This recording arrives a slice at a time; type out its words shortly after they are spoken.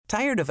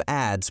Tired of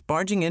ads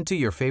barging into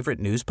your favorite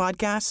news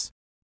podcasts?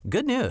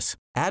 Good news.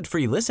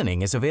 Ad-free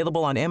listening is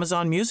available on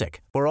Amazon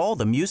Music for all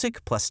the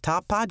music plus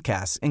top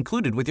podcasts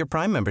included with your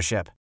Prime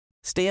membership.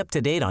 Stay up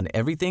to date on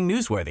everything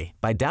newsworthy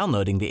by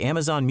downloading the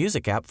Amazon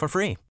Music app for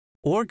free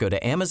or go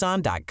to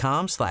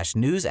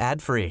amazon.com/news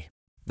ad free.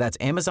 That's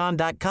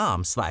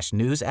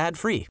amazon.com/news ad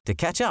free to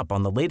catch up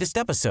on the latest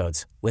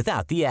episodes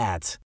without the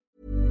ads.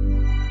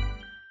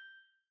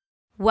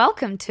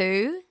 Welcome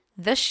to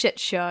The Shit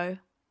Show.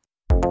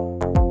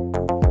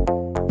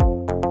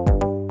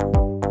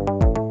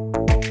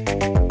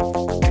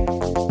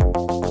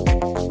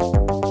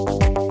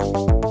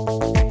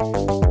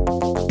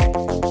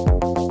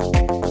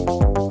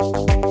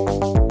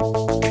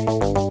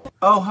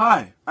 Oh,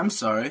 hi. I'm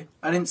sorry.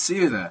 I didn't see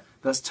you there.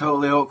 That's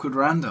totally awkward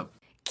random.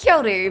 Kia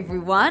ora,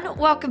 everyone.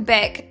 Welcome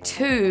back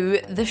to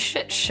The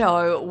Shit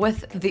Show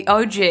with the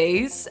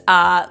OGs.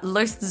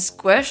 Loose and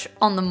Squish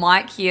on the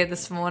mic here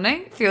this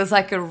morning. Feels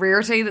like a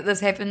rarity that this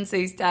happens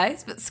these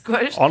days, but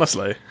Squish.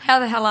 Honestly. How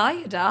the hell are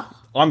you, Dar?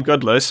 I'm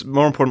good, Luce.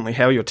 More importantly,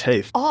 how are your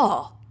teeth?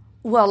 Oh,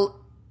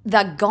 well,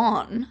 they're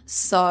gone,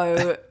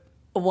 so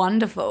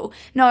wonderful.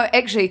 No,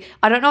 actually,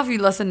 I don't know if you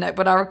listened, Nick,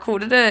 but I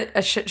recorded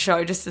a shit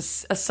show, just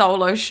a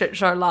solo shit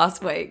show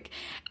last week,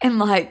 and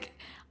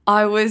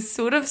I was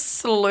sort of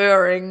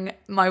slurring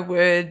my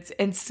words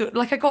and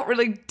I got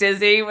really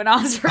dizzy when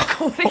I was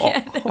recording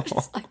it.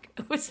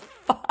 It was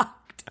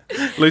fucked.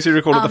 Lucy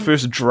recorded the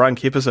first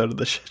drunk episode of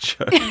the shit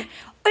show.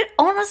 But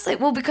honestly,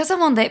 well, because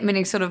I'm on that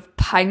many sort of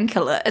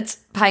painkillers,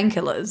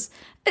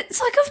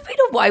 it's like I've been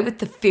away with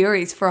the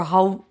fairies for a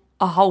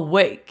whole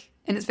week,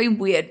 and it's been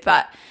weird.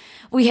 But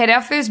we had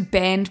our first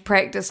band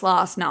practice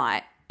last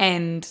night,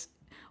 and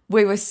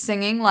we were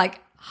singing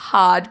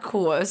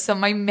hardcore, so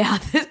my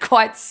mouth is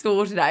quite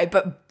sore today,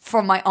 but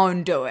from my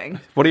own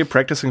doing. What are you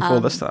practicing for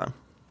this time?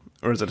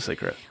 Or is it a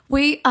secret?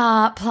 We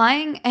are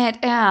playing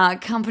at our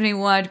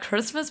company-wide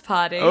Christmas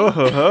party. Oh,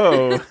 ho,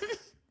 ho.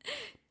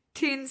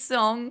 10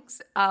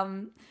 songs.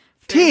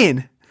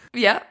 10?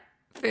 Yeah.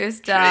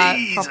 First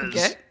proper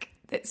gig.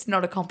 That's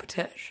not a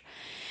competition.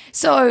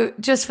 So,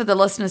 just for the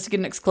listeners to get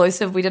an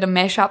exclusive, we did a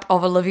mashup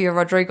of Olivia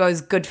Rodrigo's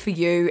Good For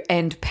You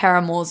and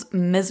Paramore's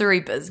Misery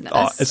Business.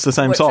 Oh, it's the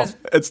same song.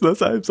 It's the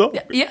same song.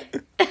 Yeah.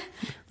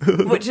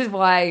 Which is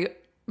why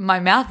my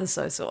mouth is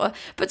so sore.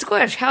 But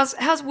Squish,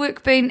 how's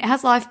work been?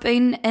 How's life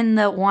been in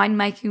the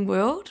winemaking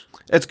world?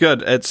 It's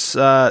good. It's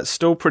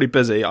still pretty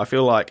busy. I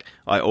feel like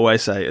I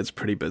always say it's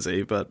pretty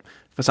busy, but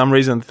for some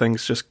reason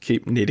things just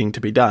keep needing to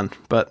be done.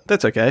 But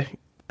that's okay.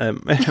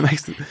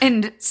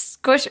 And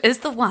Squish is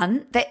the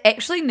one that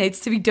actually needs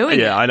to be doing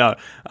it. Yeah, I know.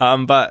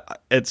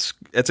 But it's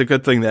a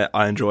good thing that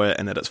I enjoy it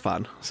and that it's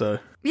fun. So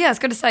yeah, I was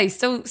going to say,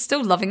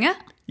 still loving it.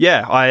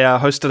 Yeah, I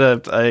hosted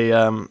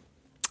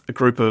a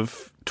group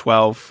of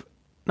 12.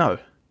 No,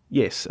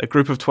 yes, a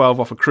group of 12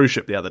 off a cruise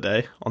ship the other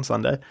day on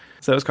Sunday.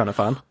 So it was kind of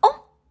fun.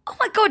 Oh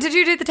my God, did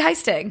you do the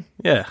tasting?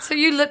 Yeah. So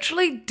you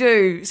literally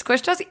do.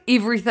 Squish does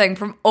everything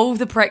from all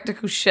the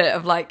practical shit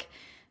of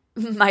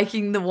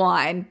making the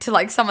wine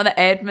to some of the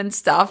admin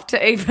stuff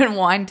to even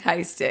wine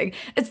tasting.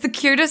 It's the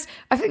cutest.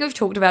 I think we've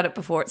talked about it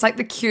before. It's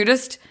the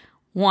cutest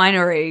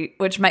winery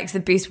which makes the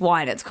best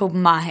wine. It's called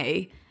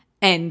Mahi.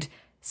 And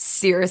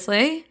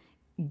seriously,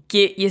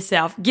 get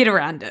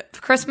around it.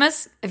 For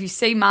Christmas, if you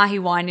see Mahi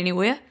wine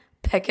anywhere,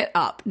 pick it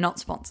up. Not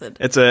sponsored.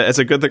 It's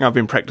a good thing I've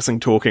been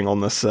practicing talking on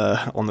this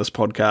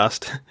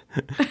podcast.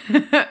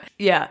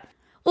 Yeah.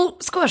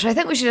 Well, Squish, I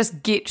think we should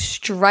just get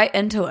straight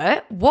into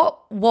it.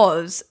 What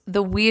was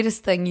the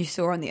weirdest thing you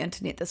saw on the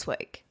internet this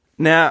week?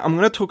 Now, I'm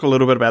going to talk a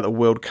little bit about the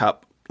World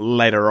Cup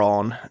later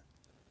on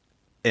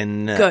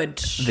in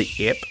the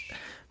ep.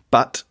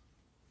 But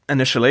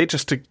initially,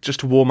 just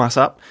to warm us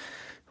up,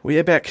 we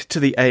are back to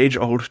the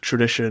age-old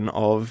tradition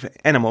of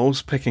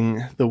animals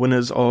picking the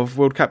winners of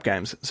World Cup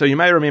games. So you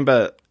may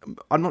remember,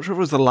 I'm not sure if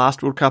it was the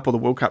last World Cup or the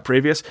World Cup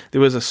previous, there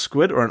was a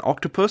squid or an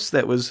octopus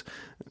that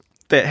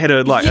had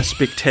a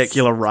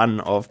spectacular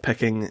run of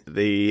picking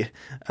the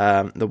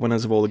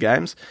winners of all the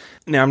games.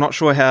 Now, I'm not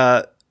sure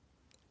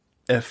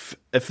if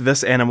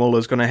this animal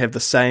is going to have the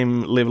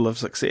same level of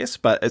success,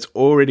 but it's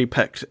already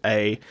picked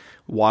a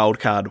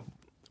wildcard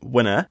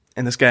winner.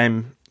 And this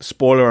game,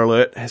 spoiler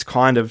alert, has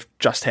kind of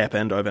just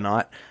happened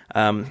overnight.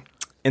 In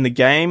the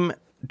game,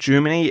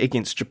 Germany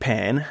against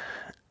Japan,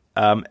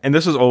 and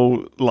this is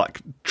all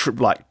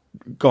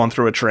gone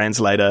through a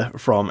translator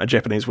from a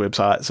Japanese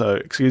website, so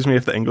excuse me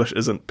if the English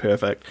isn't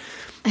perfect.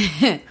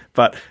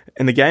 But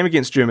in the game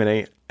against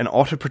Germany, an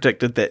otter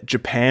predicted that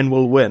Japan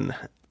will win.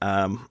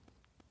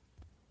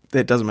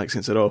 That doesn't make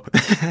sense at all.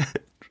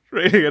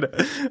 Reading it.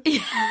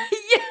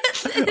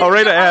 Yes. I'll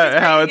read it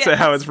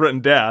how it's written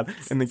down.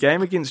 In the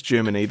game against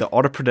Germany, the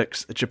otter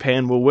predicts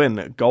Japan will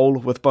win. Goal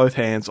with both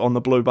hands on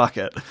the blue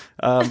bucket.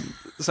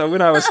 So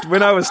when I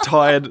was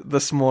tired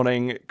this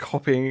morning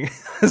copying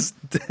this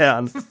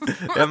down,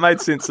 it made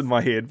sense in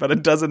my head, but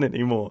it doesn't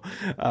anymore.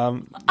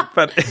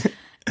 But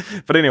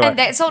anyway, and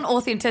that's on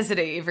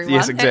authenticity, everyone.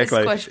 Yes,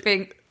 exactly. And Squish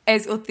being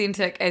as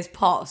authentic as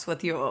possible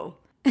with you all.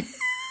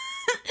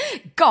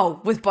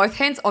 Goal with both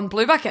hands on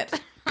blue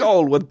bucket.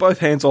 goal with both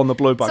hands on the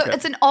blue bucket. So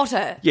it's an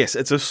otter. Yes,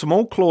 it's a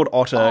small clawed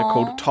otter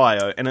called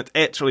Tayo, and it's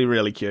actually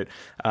really cute.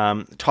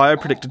 Tayo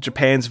predicted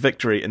Japan's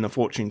victory in the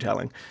fortune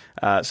telling.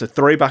 So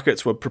 3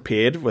 buckets were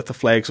prepared with the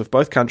flags of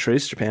both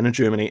countries, Japan and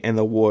Germany, and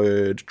the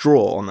word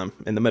draw on them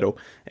in the middle.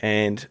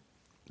 And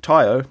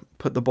Tayo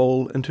put the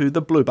ball into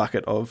the blue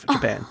bucket of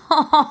Japan.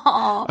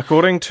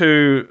 According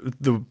to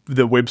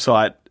the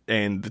website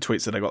and the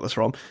tweets that I got this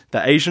from,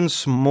 the Asian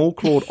small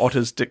clawed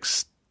otter's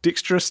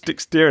dexterous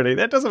dexterity.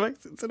 That doesn't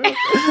make sense at all.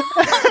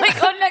 Oh my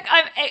god, Nick,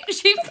 I'm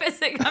actually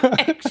pissing.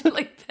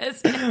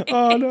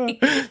 Oh no.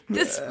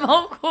 The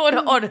small clawed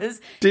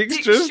otter's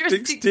Dexterous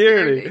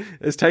dexterity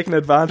is taken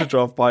advantage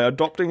of by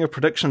adopting a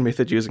prediction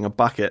method using a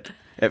bucket.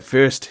 At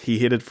first, he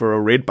headed for a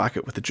red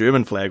bucket with the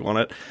German flag on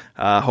it,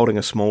 holding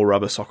a small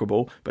rubber soccer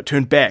ball, but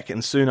turned back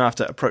and soon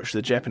after approached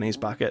the Japanese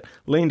bucket,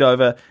 leaned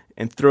over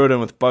and threw it in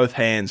with both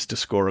hands to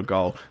score a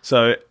goal.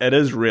 So it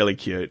is really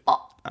cute.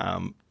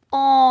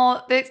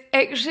 That's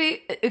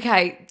actually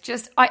okay.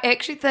 I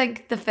actually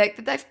think the fact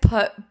that they've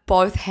put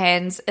both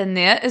hands in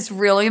there is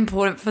really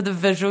important for the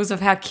visuals of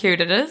how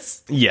cute it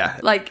is. Yeah.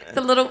 Like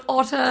the little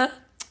otter.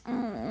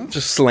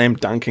 Just slam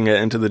dunking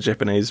it into the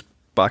Japanese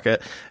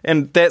bucket.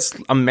 And that's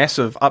a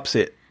massive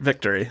upset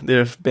victory. There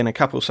have been a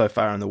couple so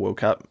far in the World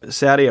Cup.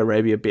 Saudi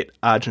Arabia bet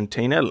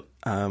Argentina,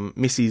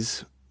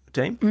 Messi's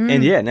team.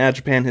 And yeah, now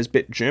Japan has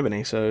bet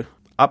Germany. So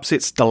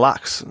upsets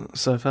deluxe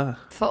so far.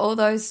 For all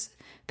those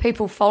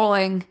people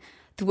following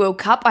the World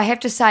Cup, I have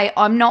to say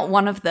I'm not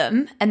one of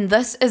them, and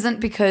this isn't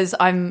because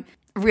I'm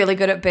really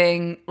good at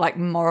being like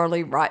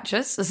morally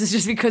righteous. This is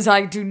just because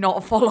I do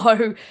not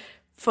follow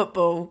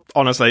football.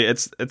 Honestly,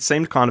 it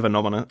seemed kind of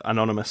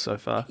anonymous so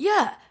far.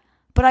 Yeah,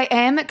 but I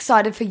am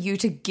excited for you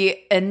to get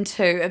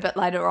into a bit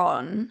later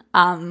on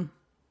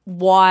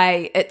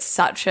why it's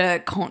such a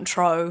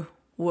contro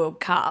World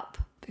Cup,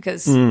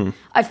 because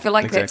I feel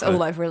like that's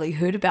all I've really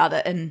heard about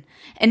it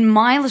in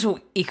my little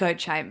echo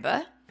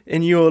chamber.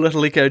 In your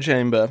little echo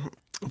chamber.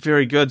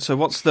 Very good. So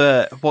what's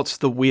the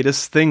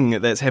weirdest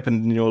thing that's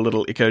happened in your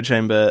little echo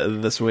chamber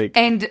this week?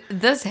 And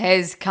this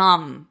has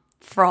come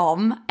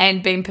from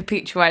and been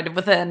perpetuated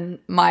within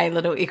my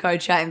little echo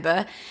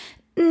chamber.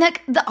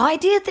 Nick, the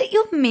idea that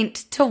you're meant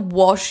to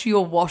wash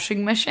your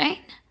washing machine.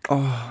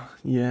 Oh,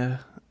 yeah.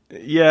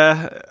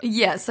 Yeah.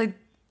 Yeah, so...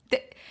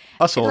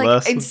 I saw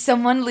this. And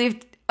someone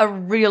left a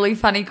really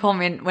funny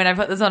comment when I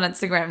put this on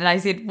Instagram, and they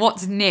said,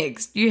 what's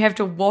next? You have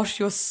to wash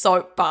your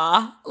soap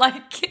bar.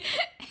 Like,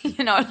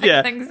 you know,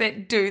 like things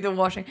that do the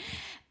washing.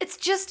 It's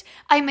just,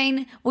 I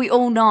mean, we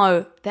all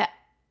know that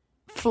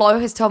Flo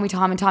has told me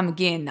time and time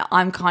again that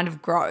I'm kind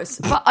of gross,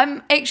 but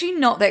I'm actually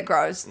not that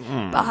gross.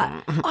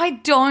 But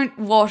I don't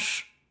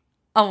wash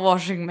a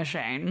washing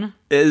machine.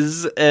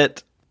 Is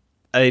it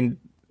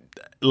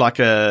like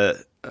a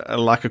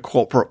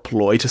corporate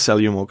ploy to sell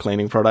you more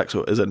cleaning products,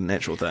 or is it a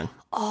natural thing?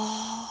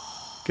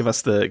 Give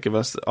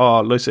us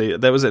oh, Lucy,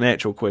 that was an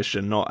actual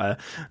question, not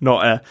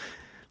a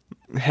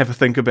have a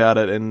think about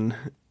it. And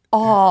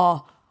I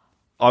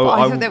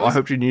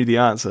hope you knew the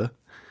answer.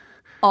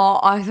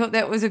 Oh, I thought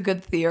that was a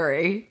good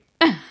theory.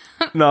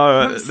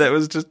 No, that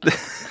was just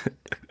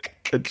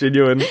a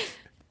genuine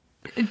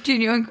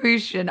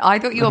question. I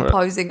thought you were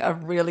posing a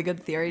really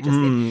good theory just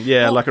then.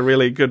 Yeah, like a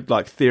really good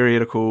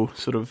theoretical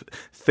sort of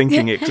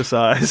thinking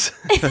exercise.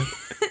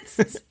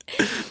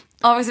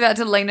 I was about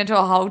to lean into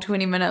a whole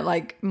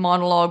 20-minute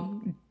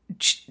monologue.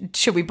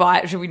 Should we buy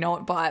it? Should we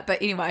not buy it?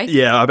 But anyway.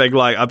 Yeah, a big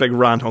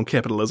rant on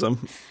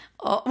capitalism.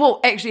 Well,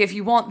 actually, if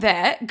you want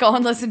that, go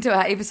and listen to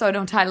our episode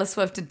on Taylor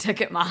Swift and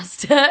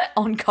Ticketmaster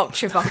on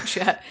Culture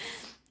Vulture.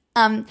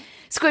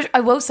 Squish, I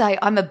will say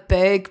I'm a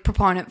big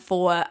proponent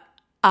for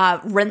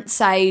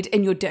rinse aid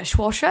in your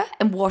dishwasher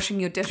and washing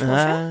your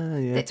dishwasher.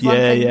 Yeah. That's one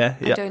thing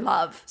I do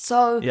love.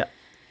 So,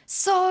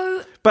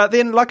 but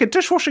then a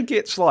dishwasher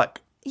gets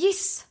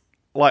yes.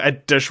 A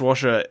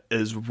dishwasher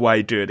is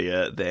way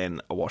dirtier than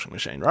a washing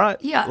machine, right?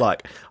 Yeah.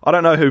 I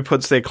don't know who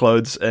puts their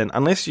clothes in,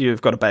 unless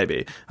you've got a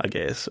baby, I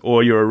guess,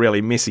 or you're a really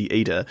messy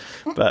eater,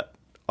 but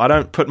I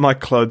don't put my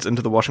clothes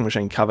into the washing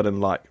machine covered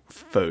in,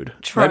 food.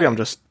 True.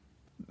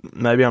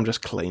 Maybe I'm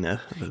just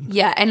cleaner.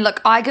 Yeah, and look,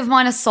 I give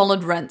mine a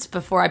solid rinse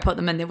before I put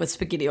them in there with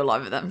spaghetti all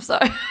over them, so...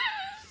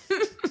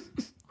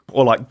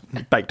 Or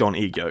baked on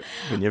egg yolk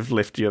when you've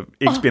left your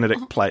Eggs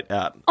Benedict plate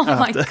out. Oh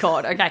my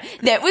God, okay.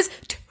 That was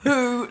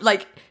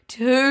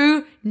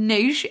too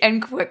niche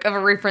and quick of a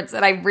reference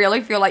that I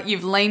really feel like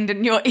you've leaned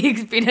in your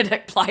Eggs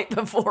Benedict plate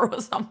before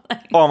or something.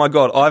 Oh my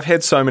God, I've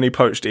had so many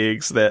poached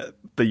eggs that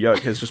the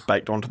yolk has just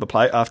baked onto the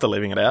plate after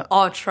leaving it out.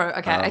 Oh, true.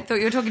 Okay, I thought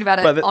you were talking about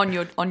it on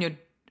your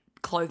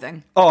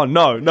clothing. Oh,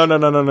 no.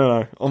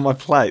 On my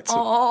plates.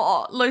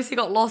 Oh, Lucy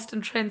got lost in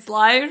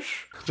translation.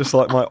 Just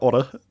like my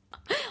otter.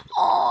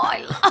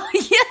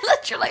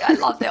 Literally, I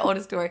love that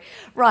otter story.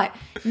 Right,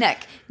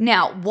 Nick,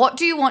 now, what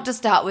do you want to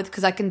start with?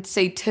 Because I can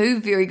see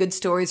 2 very good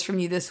stories from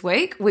you this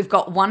week. We've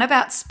got one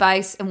about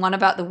space and one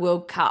about the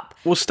World Cup.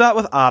 We'll start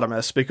with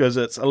Artemis because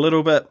it's a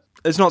little bit,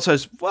 it's not so,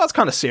 well, it's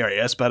kind of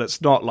serious, but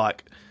it's not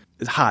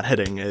as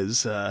hard-hitting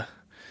as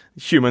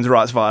human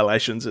rights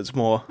violations. It's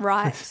more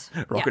right.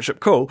 rocket ship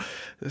cool.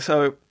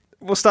 So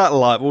we'll start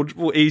light.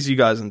 We'll ease you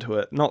guys into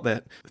it. Not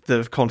that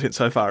the content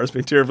so far has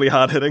been terribly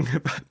hard hitting,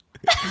 but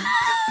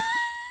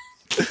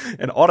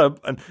an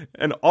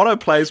otter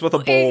plays with a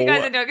ball. You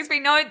guys into it because we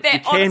know that you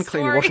can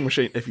clean your washing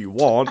machine if you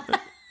want.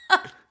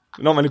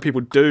 Not many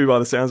people do, by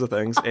the sounds of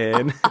things.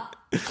 And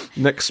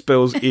Nick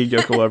spills egg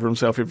yolk all over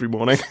himself every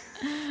morning.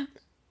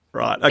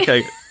 Right,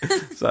 okay.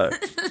 So,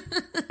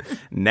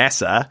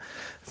 NASA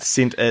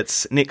sent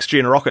its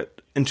next-gen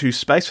rocket into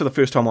space for the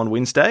first time on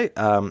Wednesday.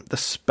 The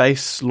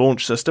Space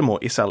Launch System, or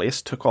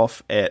SLS, took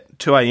off at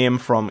 2 a.m.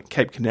 from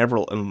Cape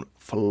Canaveral in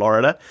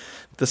Florida.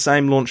 The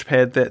same launch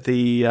pad that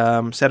the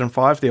Saturn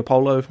V, the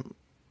Apollo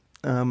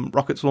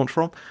rockets launched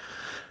from.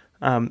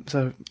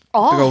 So, big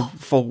old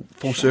full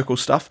circle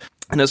stuff.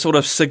 And it sort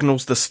of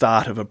signals the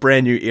start of a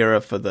brand new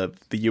era for the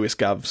US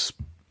Gov's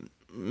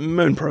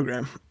moon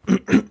program.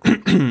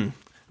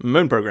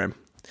 Moon program.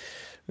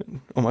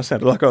 Almost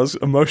sounded like I was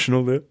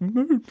emotional there.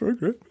 Moon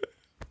program.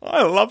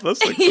 I love this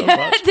thing so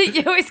much.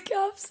 The US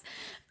Gov's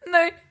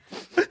moon.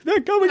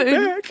 They're coming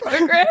back.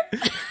 Program.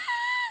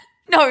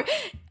 No,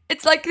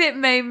 it's like that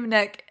meme,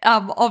 Nick,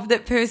 of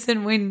that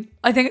person when,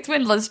 I think it's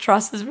when Liz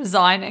Truss is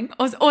resigning,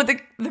 or the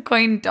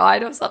Queen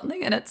died or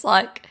something, and it's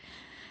like,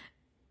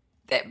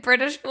 that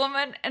British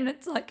woman, and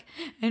it's like,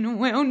 and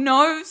we'll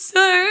know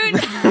soon.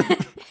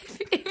 Have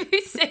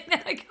you seen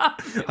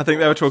that? I think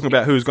they were talking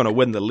about who's going to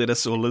win, the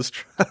lettuce or Liz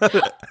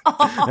Truss.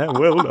 And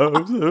we'll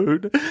know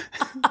soon.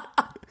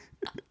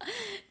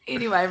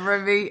 Anyway,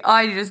 Ruby,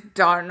 I just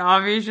don't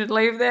know if you should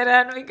leave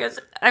that in because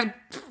I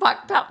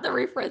fucked up the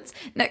reference.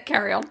 Nick,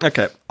 carry on.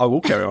 Okay, I will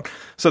carry on.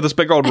 So this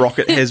big old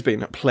rocket has been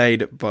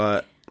plagued.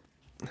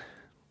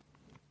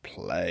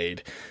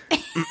 Plagued,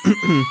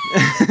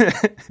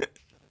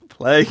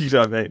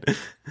 I mean.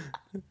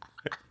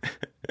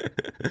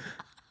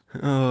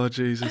 Oh,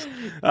 Jesus.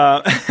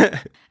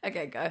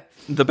 Okay, go.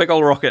 The big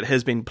old rocket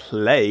has been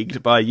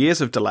plagued by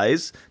years of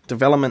delays,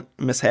 development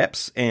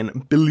mishaps,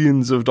 and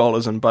billions of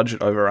dollars in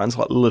budget overruns,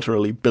 like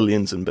literally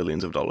billions and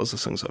billions of dollars.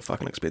 This thing's so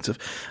fucking expensive.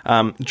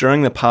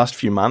 During the past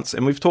few months,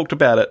 and we've talked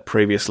about it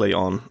previously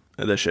on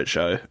the shit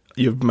show.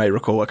 You may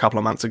recall a couple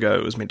of months ago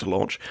it was meant to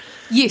launch.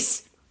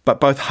 Yes. But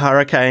both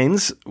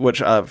hurricanes,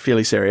 which are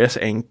fairly serious,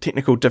 and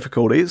technical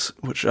difficulties,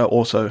 which are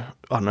also,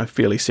 I don't know,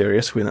 fairly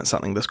serious when it's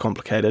something this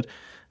complicated,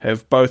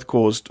 have both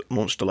caused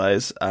launch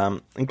delays,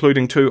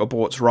 including 2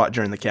 aborts right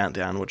during the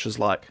countdown, which is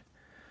like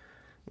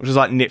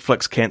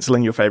Netflix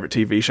cancelling your favourite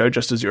TV show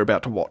just as you're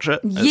about to watch it.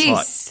 Yes.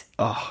 It's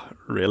like, oh,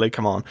 really?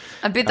 Come on.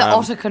 I bet the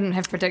otter couldn't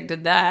have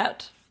predicted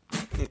that.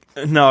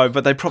 No,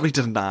 but they probably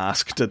didn't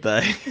ask, did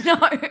they? No.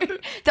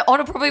 The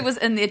otter probably was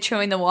in there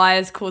chewing the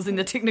wires, causing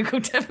the technical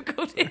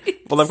difficulties.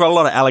 Well, they've got a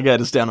lot of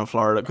alligators down in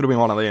Florida. It could have been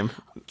one of them.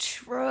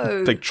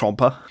 True. Big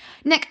chomper.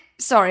 Nick,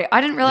 sorry,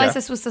 I didn't realise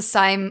this was the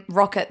same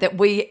rocket that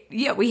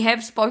we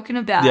have spoken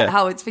about,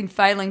 how it's been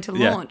failing to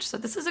launch. So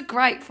this is a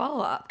great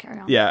follow-up. Carry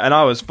on. Yeah, and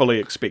I was fully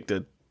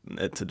expected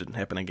it to didn't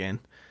happen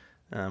again.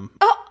 I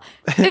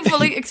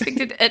fully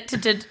expected it to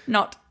did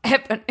not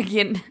happen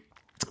again.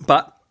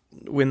 But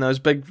when those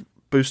big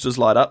boosters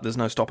light up, there's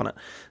no stopping it.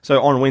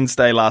 So on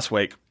Wednesday last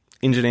week,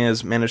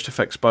 engineers managed to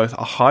fix both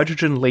a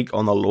hydrogen leak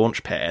on the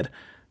launch pad,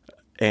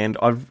 and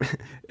I've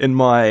in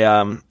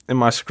my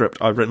script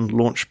I've written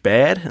launch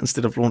bad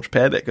instead of launch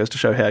pad. That goes to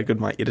show how good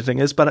my editing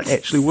is, but it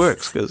actually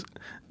works because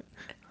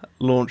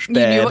launch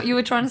bad. You knew what you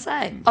were trying to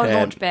say. Oh,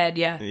 launch bad,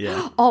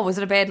 yeah. Oh, was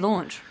it a bad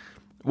launch?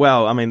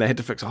 Well, I mean, they had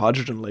to fix a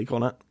hydrogen leak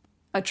on it.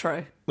 Oh,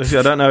 true. See,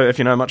 I don't know if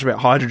you know much about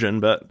hydrogen,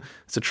 but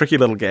it's a tricky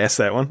little gas,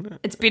 that one.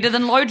 It's better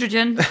than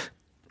loadrogen.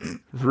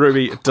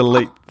 Ruby,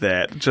 delete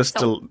that.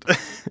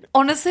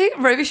 Honestly,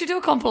 Ruby should do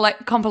a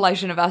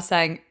compilation of us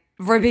saying,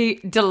 Ruby,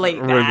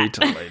 delete that. Ruby,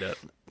 delete it.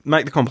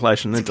 Make the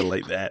compilation, then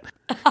delete that.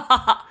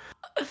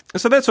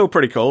 So that's all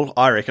pretty cool,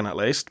 I reckon at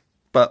least.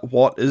 But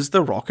what is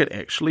the rocket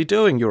actually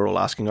doing, you're all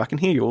asking? I can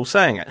hear you all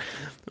saying it.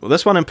 Well,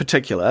 this one in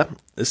particular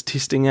is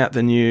testing out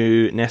the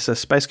new NASA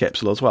space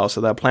capsule as well.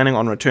 So they're planning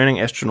on returning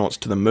astronauts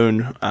to the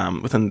moon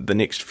within the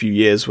next few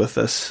years with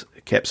this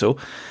capsule.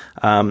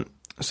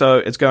 So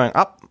it's going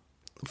up,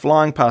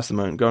 flying past the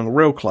moon, going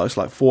real close,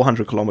 like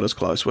 400 kilometers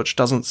close, which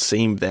doesn't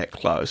seem that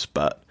close,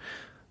 but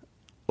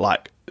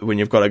like when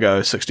you've got to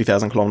go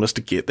 60,000 kilometers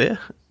to get there,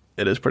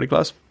 it is pretty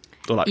close.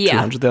 Or like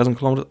 200,000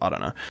 kilometers, I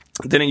don't know.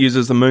 Then it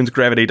uses the moon's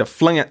gravity to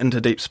fling it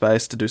into deep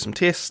space to do some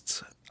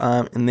tests,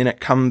 and then it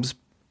comes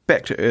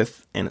back to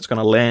Earth, and it's going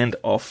to land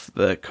off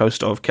the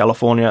coast of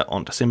California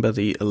on December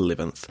the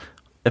 11th,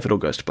 if it all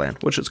goes to plan,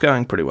 which it's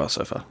going pretty well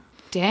so far.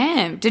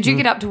 Damn. Did you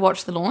get up to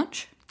watch the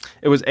launch?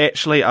 It was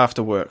actually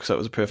after work, so it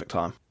was a perfect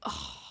time.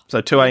 So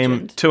 2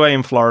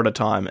 a.m. Florida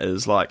time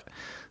is like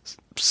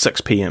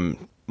 6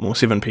 p.m. or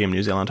 7 p.m.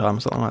 New Zealand time or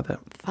something like that.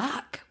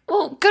 Fuck.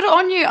 Well, good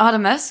on you,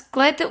 Artemis.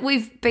 Glad that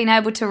we've been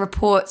able to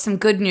report some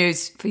good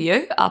news for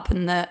you up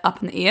in the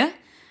air.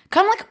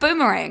 Kind of like a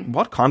boomerang.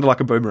 What? Kind of like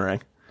a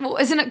boomerang? Well,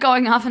 isn't it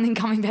going up and then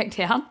coming back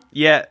down?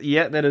 Yeah,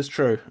 that is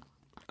true.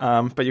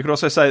 But you could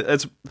also say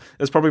it's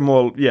probably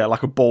more,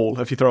 like a ball,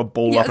 if you throw a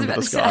ball up into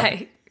the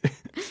sky.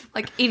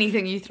 Like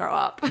anything you throw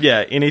up.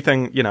 Yeah,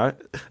 anything,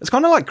 it's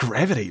kind of like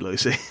Gravity,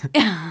 Lucy.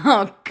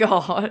 Oh,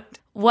 God.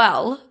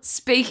 Well,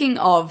 speaking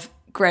of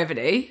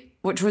Gravity,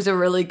 which was a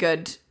really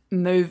good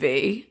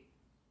movie,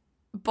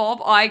 Bob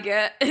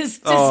Iger is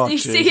Disney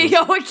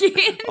CEO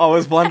again. I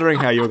was wondering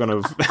how you were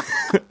going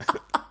to...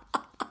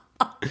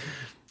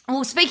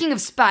 Well, speaking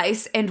of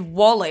space and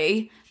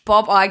Wall-E,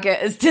 Bob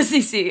Iger is Disney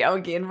CEO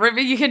again.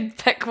 Ruby, you can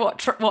pick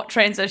what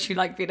transition you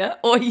like better,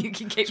 or you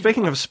can keep...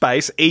 Speaking of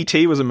space,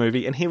 E.T. was a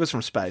movie, and he was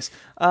from space.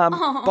 Bob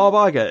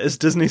Iger is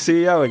Disney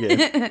CEO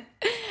again.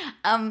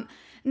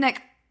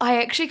 Nick,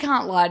 I actually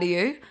can't lie to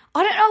you.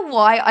 I don't know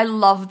why I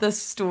love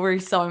this story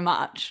so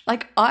much.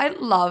 Like, I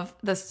love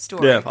this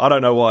story. Yeah, I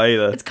don't know why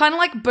either. It's kind of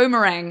like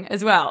Boomerang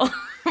as well.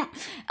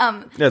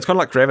 Yeah, it's kind of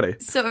like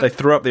Gravity. So, they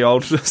threw up the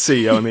old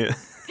CEO and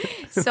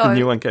the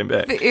new one came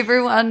back. For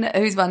everyone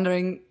who's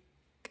wondering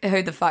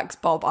who the fuck's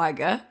Bob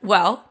Iger,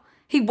 well,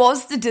 he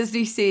was the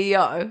Disney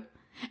CEO,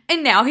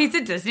 and now he's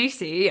the Disney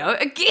CEO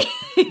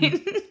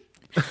again.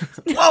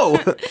 Whoa!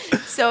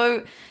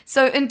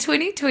 So in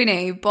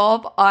 2020,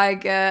 Bob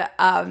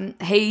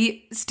Iger,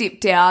 he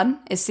stepped down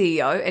as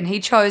CEO, and he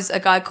chose a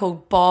guy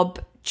called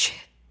Bob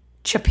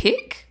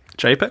Chapek.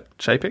 Chapek?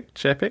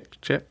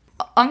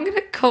 I'm going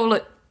to call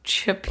it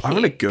Chapek. I'm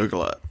going to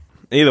Google it.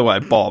 Either way,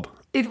 Bob.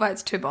 Either way,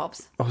 it's two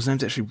Bobs. Oh, his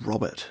name's actually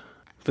Robert.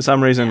 For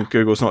some reason,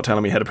 Google's not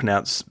telling me how to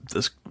pronounce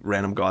this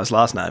random guy's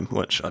last name,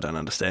 which I don't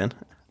understand.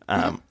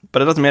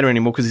 But it doesn't matter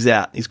anymore because he's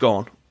out. He's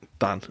gone.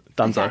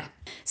 Donezo. Okay.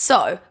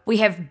 So we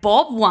have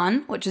Bob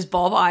 1, which is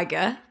Bob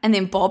Iger, and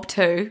then Bob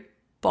 2,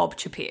 Bob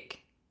Chapek.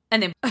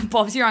 And then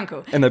Bob's your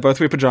uncle. And they both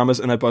wear pajamas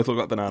and they both look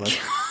like bananas.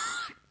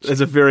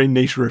 It's a very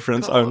niche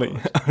reference. God.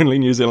 Only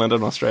New Zealand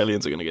and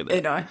Australians are going to get that.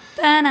 You know.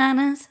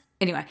 Bananas.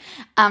 Anyway,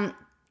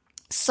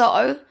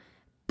 so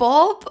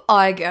Bob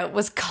Iger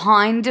was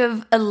kind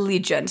of a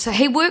legend. So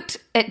he worked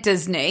at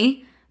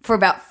Disney for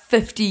about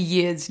 50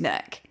 years,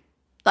 Nick.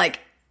 Like,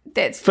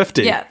 that's...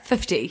 50? Yeah,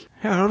 50.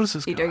 How old is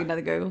this guy? You doing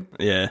another Google?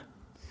 Yeah.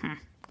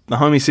 The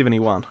homie's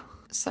 71.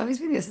 So he's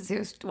been there since he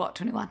was,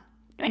 21?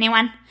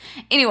 21.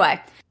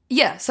 Anyway,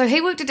 yeah, so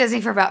he worked at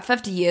Disney for about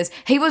 50 years.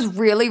 He was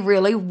really,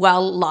 really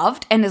well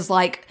loved and is,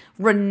 like,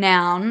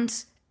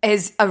 renowned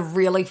as a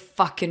really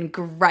fucking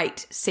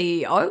great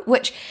CEO,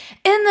 which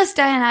in this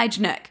day and age,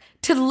 Nick,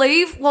 to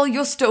leave while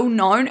you're still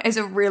known as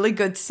a really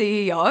good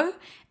CEO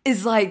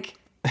is, like,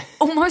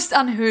 almost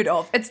unheard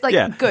of. It's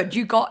like good.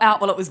 You got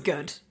out while it was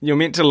good. You're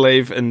meant to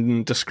leave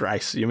in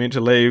disgrace. You're meant to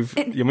leave.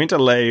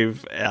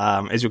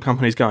 As your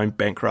company's going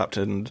bankrupt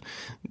and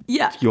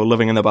you're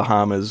living in the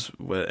Bahamas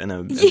in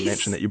a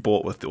mansion that you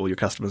bought with all your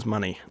customers'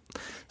 money.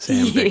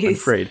 Sam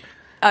Bankman-Fried.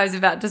 I was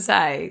about to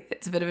say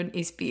it's a bit of an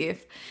SPF,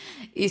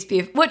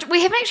 which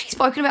we haven't actually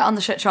spoken about on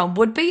the shit show.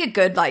 Would be a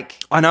good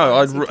I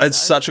know. It's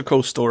such a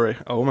cool story.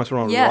 I almost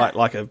want to write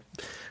like a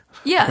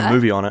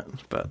movie on it,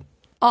 but.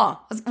 Oh,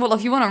 well,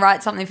 if you want to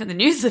write something for the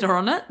newsletter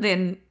on it,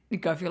 then you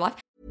go for your life.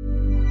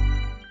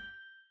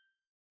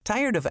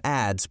 Tired of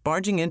ads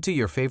barging into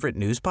your favorite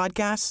news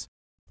podcasts?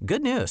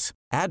 Good news.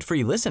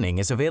 Ad-free listening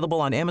is available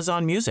on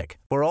Amazon Music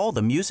for all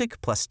the music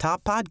plus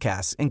top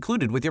podcasts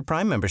included with your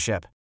Prime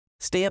membership.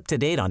 Stay up to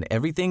date on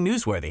everything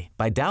newsworthy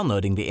by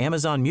downloading the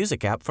Amazon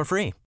Music app for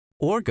free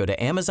or go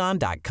to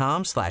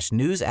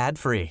amazon.com/news ad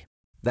free.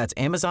 That's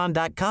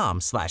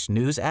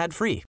amazon.com/news ad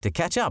free to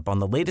catch up on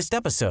the latest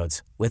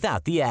episodes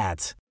without the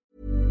ads.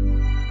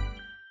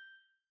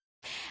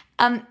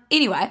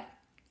 Anyway,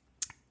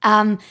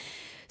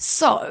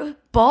 so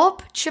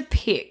Bob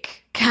Chapek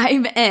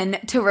came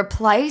in to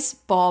replace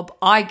Bob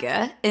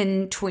Iger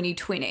in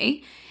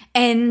 2020,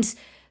 and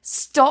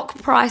stock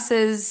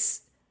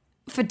prices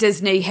for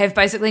Disney have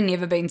basically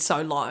never been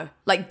so low.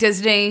 Like,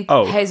 Disney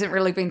hasn't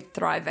really been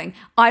thriving.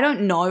 I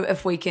don't know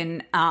if we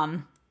can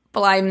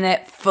blame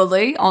that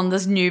fully on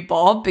this new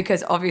Bob,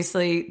 because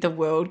obviously the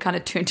world kind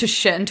of turned to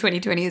shit in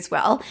 2020 as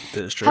well.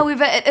 That is true.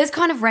 However, it is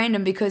kind of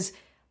random because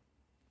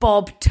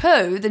Bob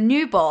 2, the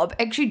new Bob,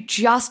 actually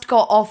just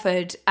got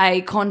offered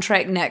a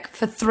contract, Nick,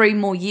 for 3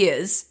 more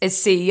years as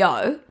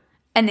CEO.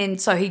 And then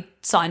so he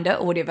signed it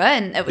or whatever,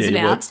 and it was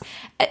announced.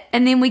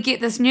 And then we get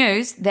this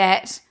news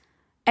that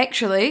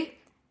actually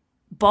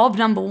Bob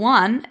number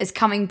 1 is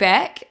coming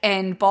back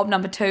and Bob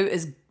number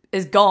 2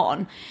 is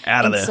gone.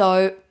 Out of there.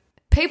 So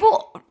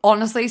people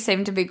honestly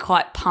seem to be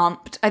quite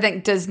pumped. I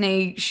think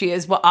Disney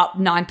shares were up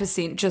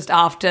 9% just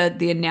after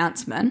the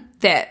announcement.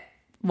 That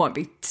won't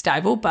be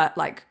stable, but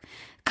like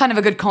kind of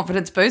a good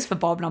confidence boost for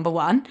Bob number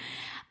 1.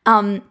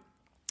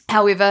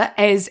 However,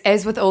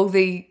 as with all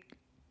the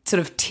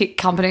sort of tech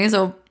companies,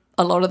 or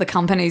a lot of the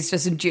companies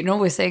just in general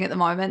we're seeing at the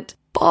moment,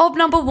 Bob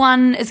number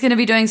 1 is going to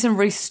be doing some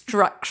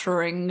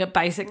restructuring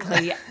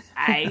basically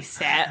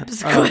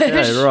ASAP.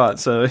 Okay, right.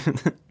 So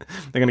they're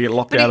going to get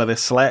locked out of their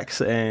slacks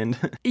and...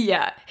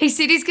 Yeah. He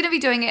said he's going to be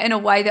doing it in a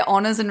way that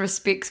honours and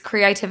respects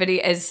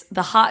creativity as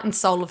the heart and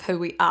soul of who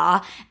we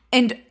are.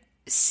 And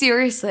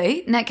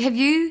seriously, Nick,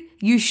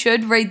 you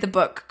should read the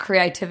book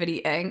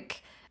Creativity Inc.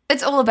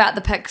 It's all about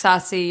the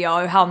Pixar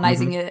CEO, how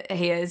amazing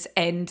he is,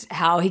 and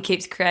how he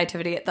keeps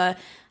creativity at the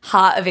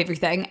heart of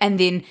everything. And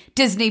then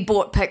Disney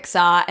bought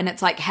Pixar, and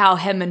it's like how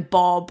him and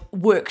Bob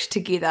worked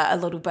together a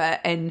little bit,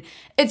 and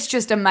it's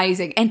just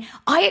amazing. And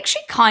I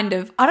actually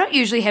I don't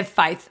usually have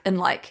faith in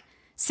like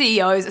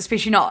CEOs,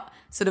 especially not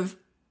sort of,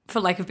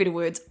 for lack of better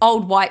words,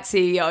 old white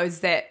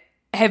CEOs that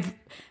have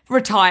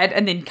retired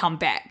and then come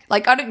back.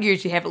 Like, I don't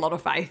usually have a lot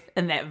of faith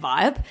in that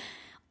vibe.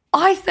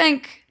 I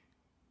think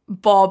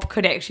Bob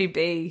could actually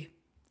be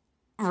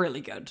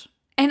really good.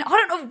 And I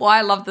don't know why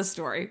I love this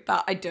story,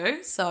 but I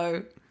do,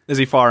 so... Is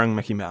he firing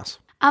Mickey Mouse?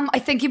 I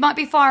think he might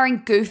be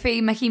firing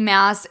Goofy. Mickey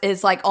Mouse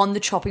is like on the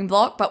chopping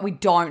block, but we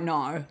don't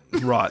know.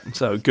 Right,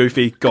 so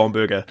Goofy, gone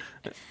burger.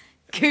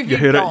 Goofy You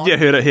heard gone.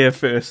 it here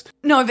first.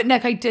 No, but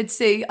Nick, I did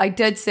see,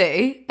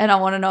 and I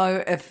want to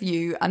know if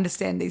you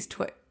understand these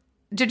tweets.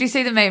 Did you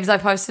see the memes I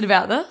posted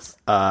about this?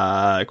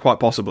 Quite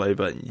possibly,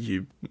 but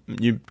you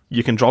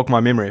can jog my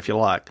memory if you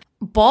like.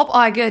 Bob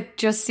Iger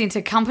just sent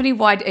a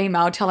company-wide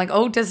email telling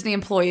all Disney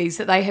employees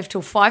that they have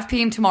till 5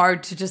 p.m. tomorrow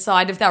to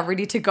decide if they're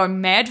ready to go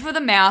mad for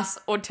the mouse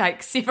or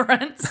take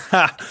severance.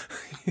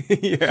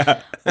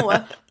 Yeah.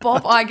 Or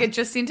Bob Iger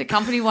just sent a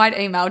company-wide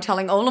email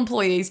telling all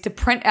employees to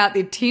print out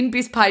their 10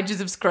 best pages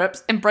of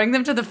scripts and bring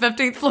them to the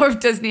 15th floor of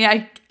Disney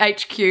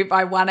HQ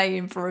by 1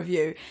 a.m. for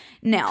review.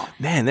 Now,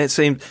 Man, that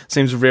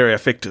seems very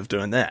effective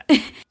doing that.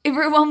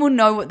 everyone will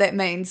know what that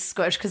means,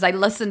 Squish, because they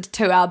listened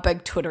to our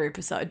big Twitter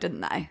episode,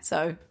 didn't they?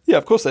 So, Yeah,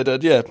 of course they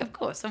did, yeah. of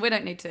course, so we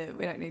don't need to.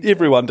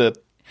 Everyone did.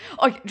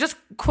 Okay, just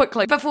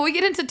quickly, before we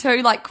get into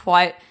two, like,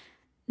 quite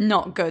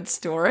not good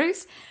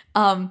stories,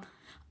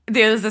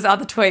 there's this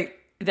other tweet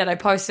that I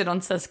posted on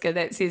Siska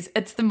that says,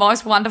 it's the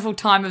most wonderful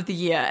time of the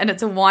year, and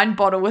it's a wine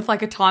bottle with,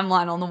 like, a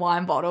timeline on the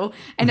wine bottle,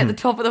 and at the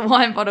top of the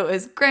wine bottle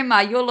is,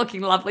 Grandma, you're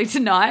looking lovely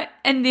tonight,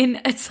 and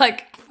then it's,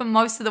 like, for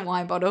most of the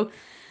wine bottle,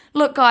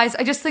 look, guys,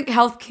 I just think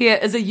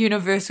healthcare is a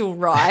universal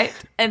right,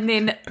 and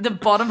then the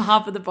bottom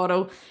half of the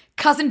bottle,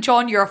 Cousin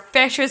John, you're a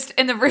fascist,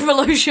 and the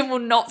revolution will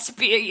not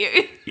spare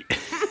you.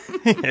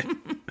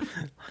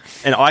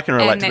 And I can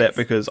relate to that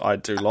because I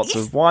do lots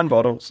of wine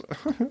bottles.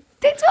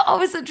 That's what I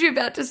was literally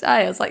about to say.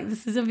 I was like,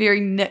 this is a very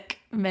Nick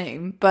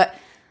meme. But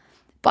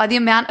by the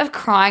amount of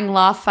crying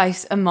laugh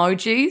face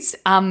emojis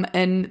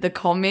in the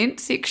comment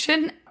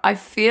section, I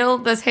feel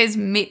this has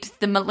met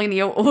the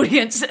millennial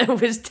audience it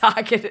was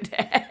targeted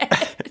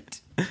at.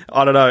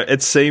 I don't know.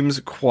 It seems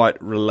quite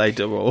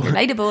relatable.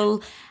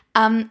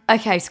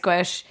 Okay,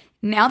 Squish.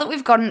 Now that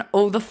we've gotten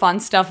all the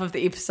fun stuff of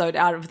the episode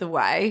out of the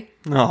way,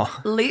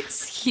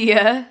 let's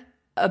hear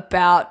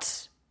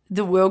about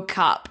the World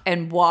Cup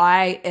and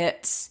why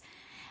it's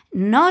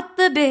not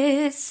the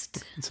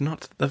best. It's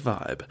not the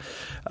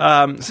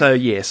vibe. So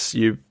yes,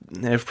 you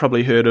have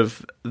probably heard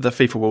of the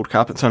FIFA World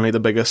Cup. It's only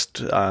the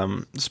biggest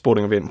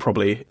sporting event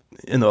probably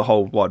in the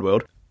whole wide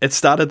world. It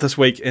started this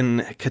week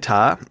in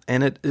Qatar,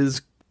 and it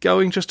is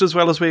going just as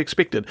well as we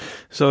expected.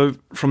 So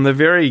from the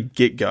very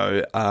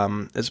get-go,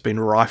 it's been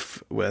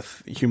rife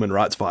with human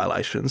rights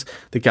violations.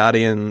 The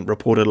Guardian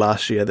reported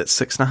last year that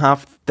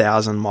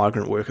 6,500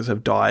 migrant workers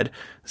have died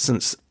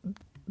since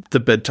the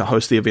bid to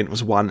host the event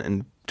was won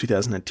in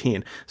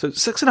 2010. So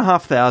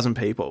 6,500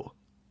 people.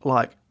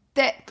 Like,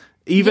 That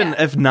even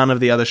if none of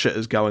the other shit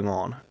is going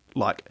on,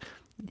 like,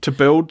 to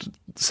build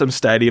some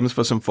stadiums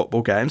for some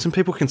football games, and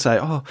people can say,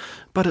 oh,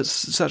 but it's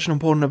such an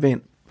important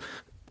event.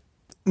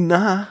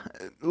 Nah,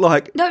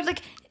 like... No,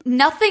 like,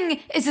 nothing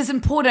is as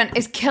important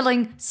as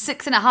killing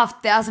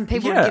 6,500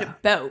 people to get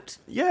it built.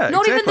 Yeah,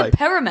 Not exactly. even the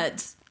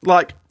pyramids.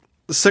 Like,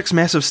 6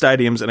 massive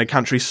stadiums in a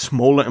country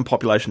smaller in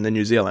population than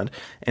New Zealand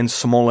and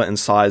smaller in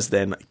size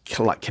than,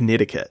 like,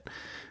 Connecticut.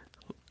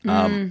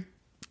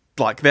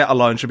 Like, that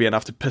alone should be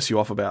enough to piss you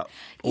off about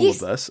all of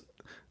this.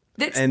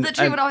 That's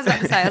literally what I was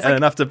about to say. I was and like,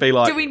 enough to be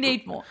like... do we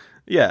need more?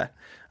 Yeah.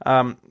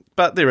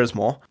 But there is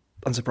more,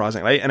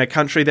 unsurprisingly. In a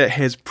country that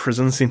has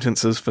prison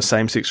sentences for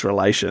same-sex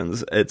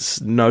relations,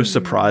 it's no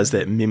surprise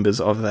that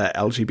members of the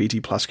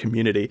LGBT plus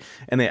community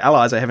and their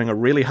allies are having a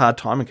really hard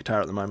time in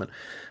Qatar at the moment.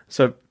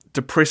 So,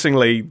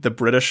 depressingly, the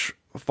British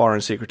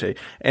Foreign Secretary,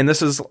 and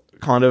this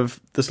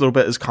little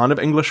bit is kind of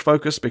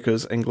English-focused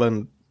because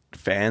England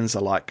fans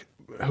are like,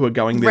 who are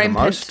going there Rampant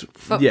the most.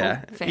 football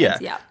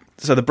fans, yeah.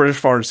 So the British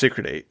Foreign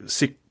Secretary...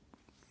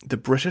 The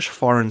British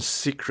Foreign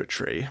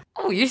Secretary...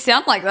 Oh, you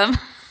sound like them.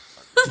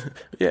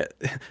 Yeah,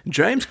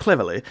 James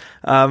Cleverly,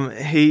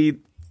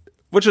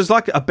 which is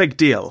like a big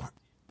deal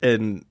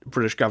in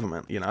British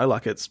government, you know,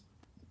 like it's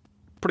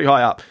pretty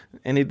high up,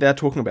 and they're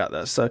talking about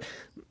this. So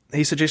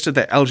he suggested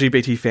that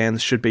LGBT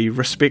fans should be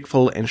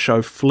respectful and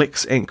show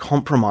flex and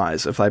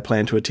compromise if they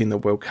plan to attend the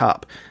World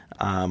Cup.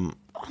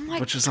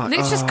 Which is like,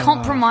 let's just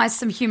compromise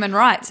some human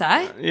rights,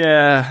 eh?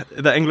 Yeah,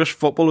 the English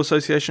Football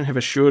Association have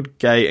assured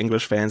gay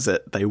English fans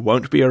that they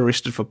won't be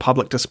arrested for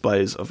public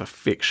displays of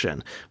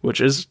affection,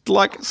 which is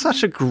like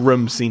such a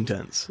grim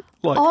sentence.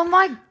 Like, Oh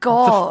my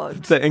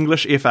God. the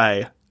English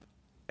FA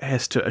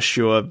has to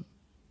assure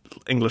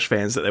English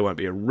fans that they won't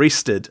be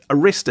arrested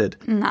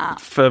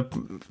for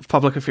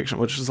public affection,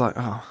 which is like,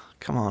 oh,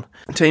 come on.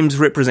 Teams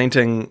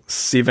representing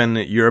 7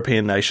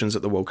 European nations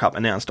at the World Cup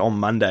announced on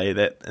Monday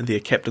that their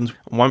captains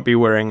won't be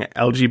wearing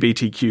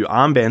LGBTQ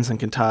armbands in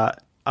Qatar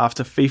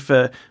after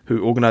FIFA,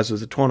 who organises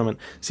the tournament,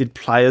 said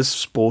players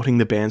sporting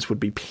the bands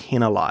would be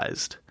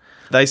penalised.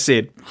 They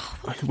said,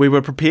 we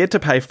were prepared to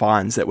pay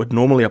fines that would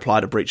normally apply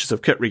to breaches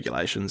of kit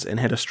regulations and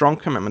had a strong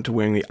commitment to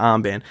wearing the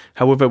armband.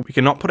 However, we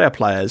cannot put our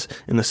players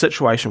in the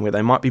situation where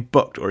they might be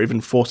booked or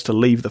even forced to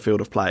leave the field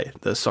of play,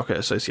 the Soccer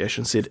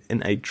Association said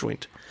in a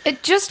joint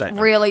It just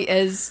statement. really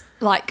is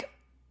like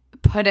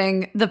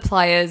putting the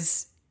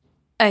players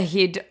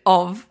ahead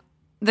of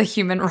the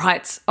human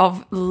rights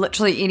of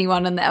literally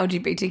anyone in the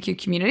LGBTQ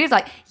community. It's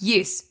like,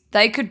 yes,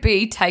 they could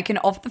be taken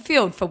off the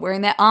field for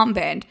wearing their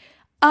armband.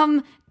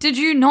 Did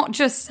you not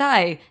just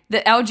say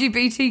that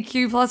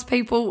LGBTQ plus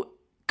people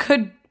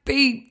could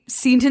be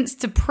sentenced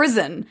to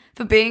prison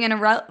for being in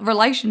a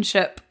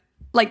relationship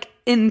like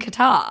in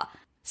Qatar?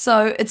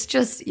 So it's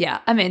just, yeah,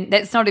 I mean,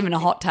 that's not even a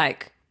hot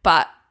take,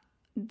 but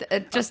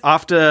it just...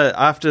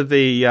 After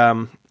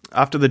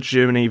the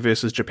Germany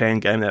versus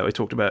Japan game that we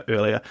talked about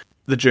earlier,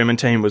 the German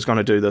team was going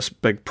to do this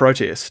big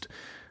protest,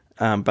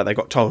 but they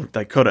got told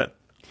they couldn't.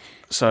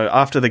 So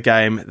after the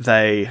game,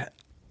 they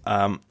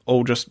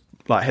all just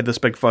like had this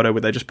big photo where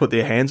they just put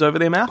their hands over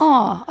their mouth.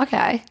 Oh,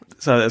 okay.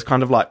 So it's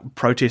kind of like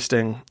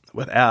protesting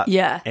without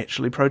Yeah.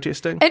 actually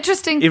protesting.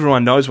 Interesting.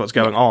 Everyone knows what's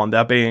going on.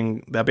 They're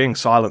being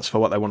silenced for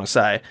what they want to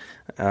say.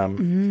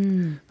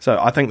 So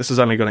I think this is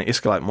only going to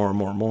escalate more and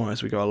more and more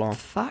as we go along.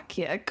 Fuck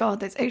yeah. God,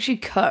 that's actually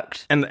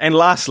cooked. And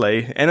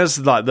lastly, and it's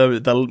like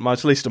the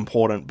most least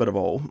important bit of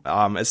all,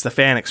 it's the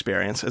fan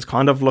experience. It's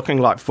kind of looking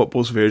like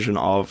football's version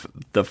of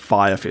the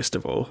Fire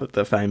Festival,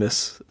 the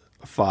famous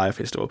Fire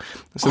Festival.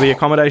 So the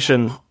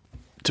accommodation,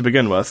 to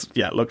begin with,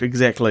 looked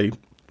exactly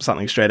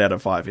something straight out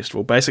of Fire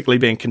Festival, basically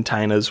being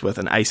containers with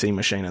an AC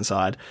machine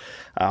inside.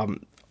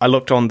 I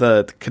looked on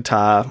the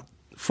Qatar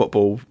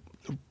Football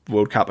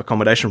World Cup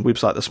accommodation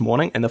website this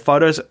morning, and the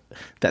photos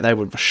that they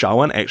were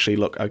showing actually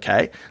look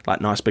okay, like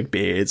nice big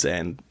beds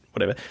and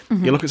whatever.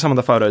 Mm-hmm. You look at some of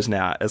the photos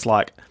now, it's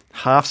like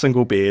half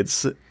single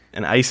beds,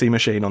 an AC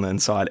machine on the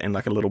inside, and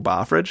like a little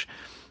bar fridge.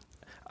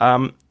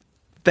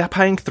 They're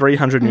paying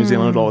 300 New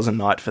Zealand dollars a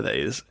night for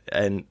these,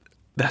 and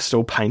they're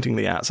still painting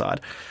the outside.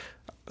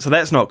 So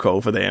that's not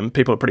cool for them.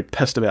 People are pretty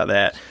pissed about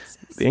that.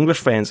 Jesus. The English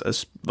fans are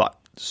like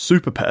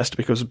super pissed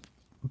because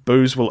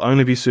booze will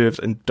only be served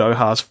in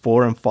Doha's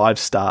 4 and 5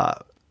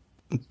 star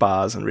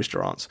bars and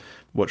restaurants,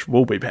 which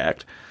will be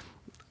packed.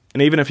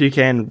 And even if you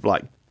can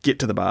like get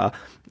to the bar,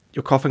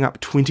 you're coughing up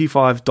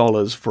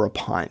 $25 for a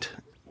pint,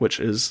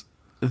 which is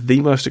the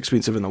most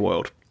expensive in the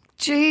world.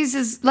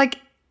 Jesus, like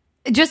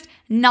just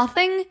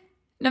nothing.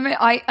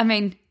 I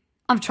mean,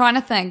 I'm trying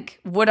to think,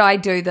 would I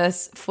do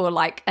this for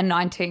like a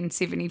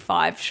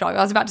 1975 show?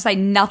 I was about to say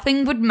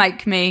nothing would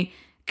make me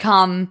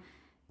come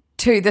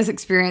to this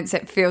experience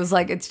that feels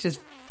like it's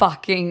just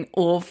fucking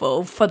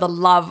awful for the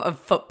love of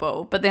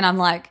football. But then I'm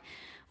like,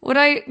 would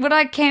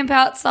I camp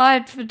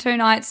outside for 2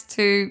 nights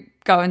to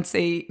go and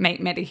meet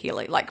Maddie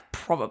Healy? Like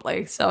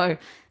probably. So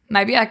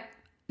maybe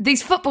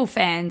these football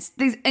fans,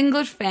 these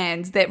English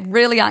fans that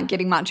really aren't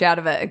getting much out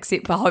of it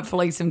except for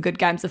hopefully some good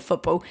games of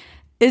football,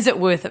 is it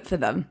worth it for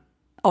them?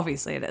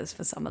 Obviously it is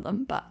for some of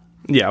them, but...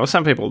 Yeah, well,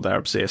 some people, they're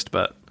obsessed,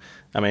 but,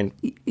 I mean...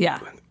 Yeah.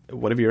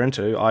 Whatever you're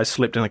into. I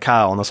slept in a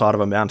car on the side of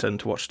a mountain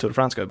to watch Tour de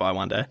France go by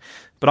one day,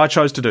 but I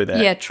chose to do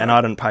that, yeah, true. And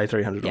I didn't pay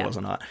 $300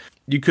 a night.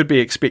 You could be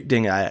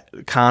expecting a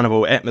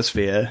carnival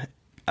atmosphere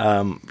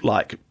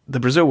like the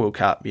Brazil World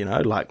Cup,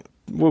 like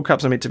World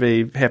Cups are meant to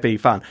be happy,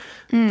 fun.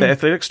 The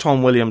Athletics'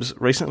 Tom Williams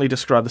recently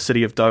described the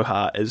city of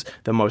Doha as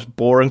the most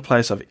boring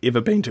place I've ever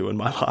been to in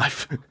my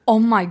life. Oh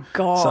my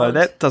God. So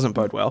that doesn't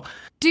bode well.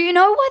 Do you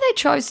know why they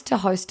chose to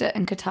host it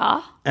in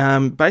Qatar?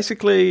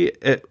 Basically,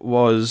 it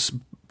was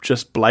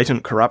just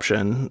blatant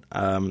corruption.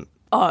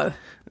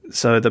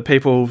 So the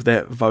people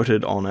that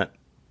voted on it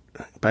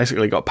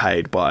basically got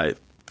paid by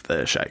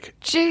the sheikh.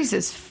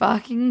 Jesus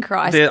fucking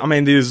Christ.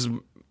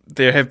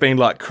 There have been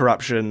like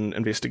corruption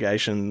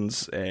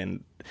investigations,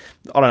 and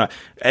I don't know.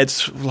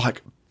 It's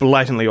like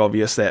blatantly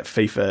obvious that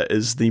FIFA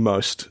is the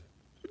most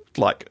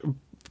like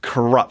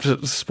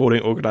corrupt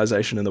sporting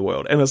organisation in the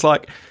world, and it's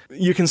like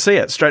you can see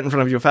it straight in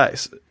front of your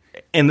face,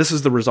 and this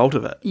is the result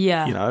of it.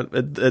 Yeah,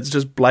 it's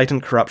just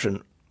blatant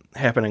corruption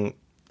happening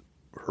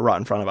right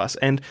in front of us.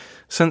 And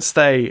since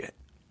they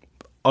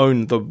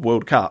own the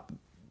World Cup,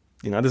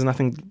 there's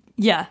nothing.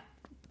 Yeah.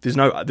 There's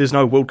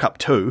no World Cup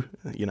 2,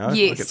 Yes.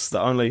 Like it's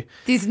the only...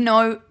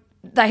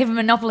 They have a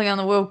monopoly on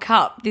the World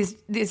Cup.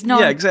 There's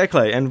no... Yeah,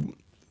 exactly. And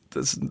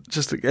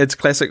it's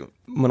classic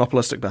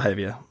monopolistic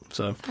behaviour.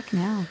 So... Fucking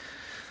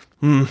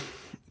hell.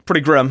 Pretty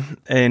grim.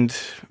 And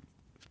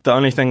the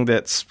only thing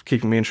that's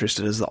keeping me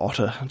interested is the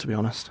otter, to be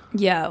honest.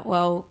 Yeah,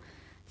 well,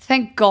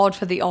 thank God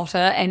for the otter.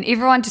 And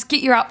everyone just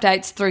get your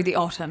updates through the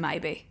otter,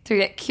 maybe. Through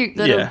that cute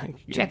little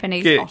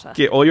Japanese otter.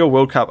 Get all your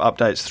World Cup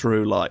updates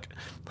through, like...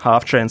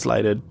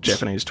 half-translated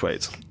Japanese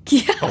tweets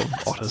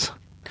of otters.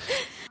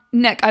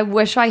 Nick, I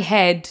wish I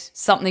had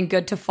something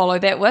good to follow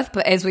that with,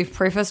 but as we've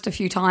prefaced a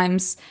few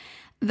times,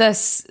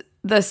 this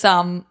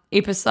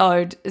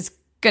episode is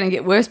going to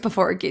get worse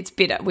before it gets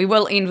better. We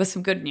will end with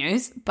some good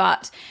news,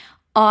 but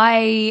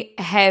I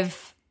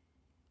have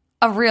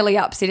a really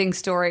upsetting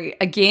story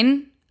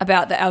again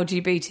about the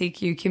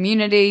LGBTQ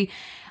community.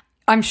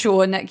 I'm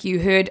sure, Nick, you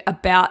heard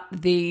about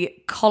the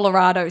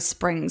Colorado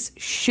Springs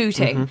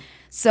shooting. Mm-hmm.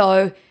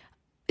 So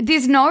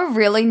there's no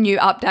really new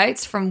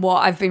updates from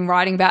what I've been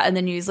writing about in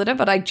the newsletter,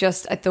 but I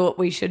thought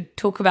we should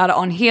talk about it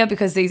on here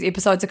because these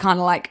episodes are kind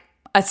of like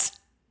a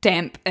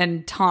stamp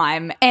in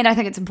time, and I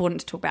think it's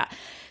important to talk about.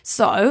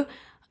 So,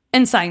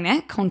 in saying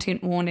that,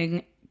 content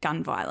warning,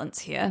 gun violence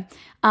here.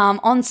 On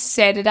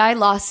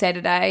last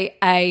Saturday,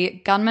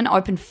 a gunman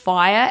opened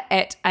fire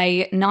at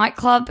a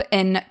nightclub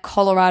in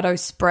Colorado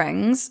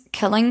Springs,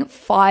 killing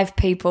 5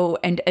 people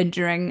and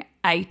injuring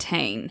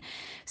 18.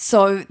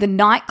 So the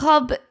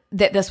nightclub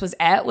that this was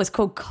at was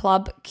called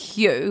Club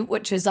Q,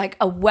 which is like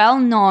a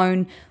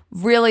well-known,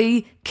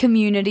 really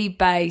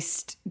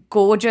community-based,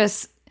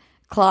 gorgeous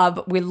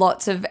club where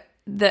lots of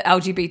the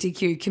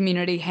LGBTQ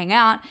community hang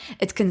out.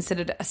 It's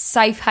considered a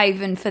safe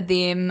haven for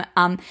them.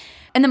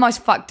 In the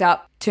most fucked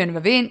up turn of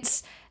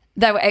events,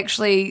 they were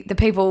actually, the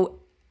people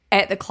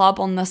at the club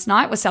on this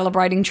night were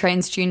celebrating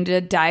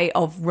Transgender Day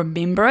of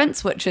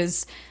Remembrance, which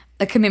is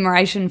a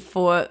commemoration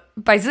for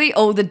basically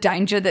all the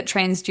danger that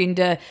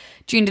transgender,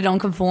 gender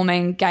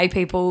non-conforming gay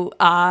people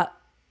are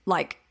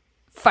like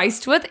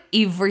faced with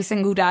every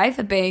single day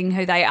for being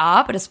who they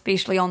are, but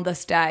especially on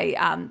this day,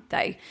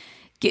 they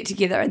get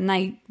together and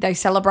they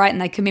celebrate and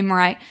they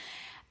commemorate.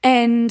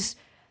 And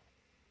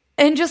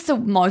in just the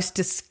most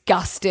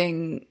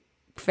disgusting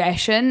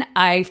fashion,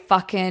 a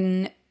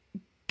fucking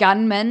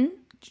gunman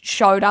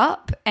showed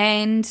up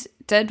and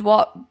did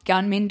what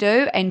gunmen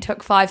do and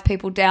took 5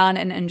 people down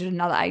and injured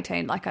another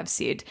 18, like I've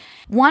said.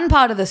 One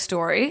part of the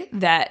story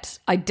that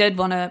I did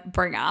want to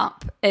bring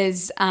up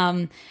is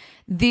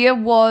there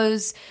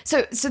was...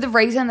 So the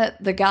reason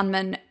that the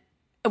gunman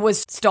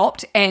was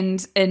stopped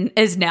and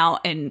is now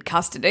in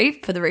custody,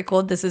 for the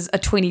record, this is a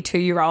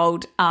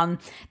 22-year-old.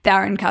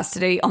 They're in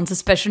custody on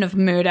suspicion of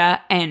murder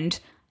and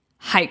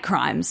hate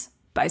crimes,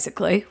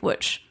 basically,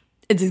 which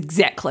is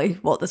exactly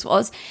what this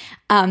was.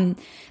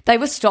 They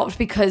were stopped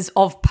because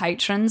of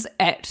patrons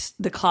at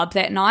the club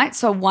that night.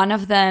 So one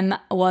of them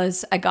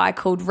was a guy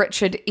called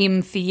Richard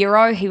M.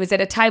 Fierro. He was at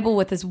a table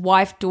with his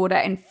wife, daughter,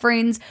 and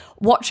friends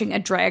watching a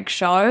drag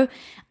show.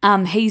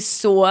 He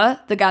saw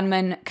the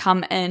gunman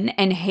come in,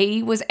 and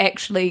he was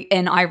actually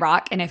in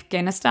Iraq and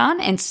Afghanistan,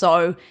 and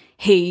so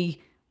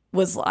he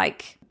was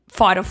like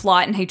fight or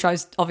flight, and he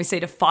chose obviously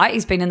to fight.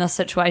 He's been in this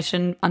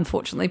situation,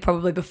 unfortunately,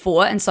 probably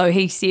before, and so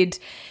he said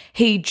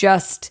he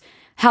just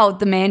held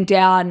the man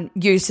down,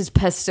 used his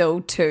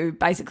pistol to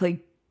basically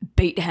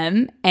beat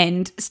him,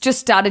 and just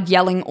started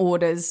yelling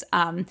orders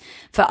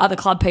for other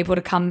club people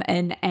to come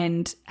in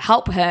and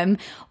help him.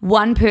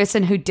 One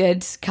person who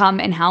did come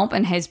and help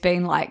and has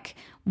been like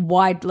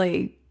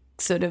widely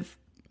sort of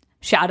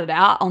shouted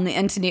out on the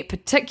internet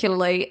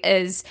particularly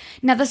is,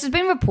 now this has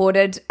been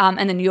reported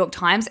in the New York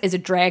Times as a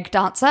drag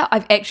dancer.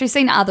 I've actually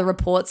seen other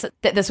reports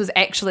that this was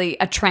actually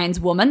a trans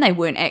woman. They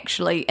weren't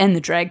actually in the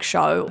drag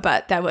show,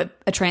 but they were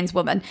a trans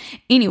woman.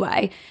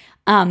 Anyway,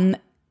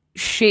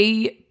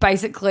 she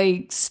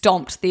basically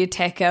stomped the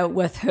attacker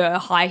with her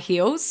high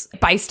heels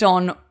based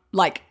on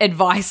like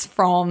advice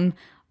from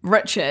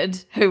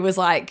Richard, who was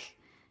like,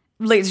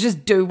 let's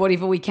just do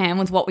whatever we can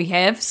with what we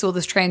have. Saw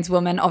this trans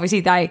woman.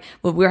 Obviously, they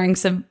were wearing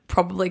some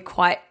probably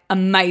quite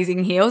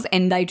amazing heels,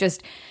 and they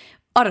just,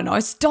 I don't know,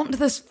 stomped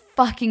this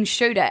fucking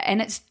shooter.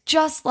 And it's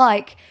just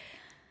like,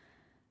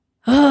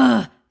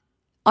 I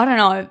don't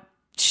know.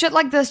 Shit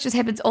like this just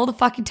happens all the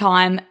fucking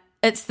time.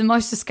 It's the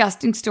most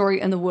disgusting story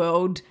in the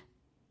world.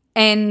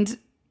 And,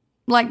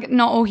 like,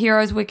 not all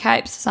heroes wear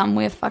capes. Some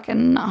wear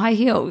fucking high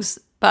heels.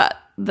 But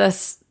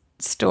this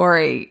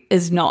story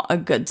is not a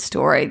good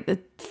story.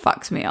 It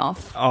fucks me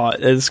off. Oh,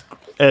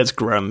 it's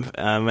grim.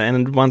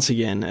 And once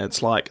again,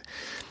 it's like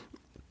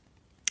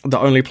the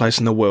only place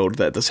in the world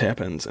that this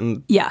happens.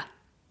 And yeah.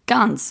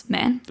 Guns,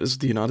 man. Is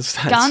the United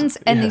States. Guns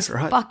and these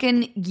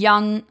fucking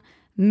young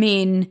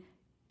men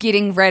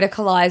getting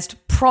radicalized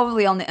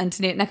probably on the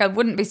internet. Nick, I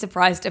wouldn't be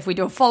surprised if we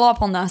do a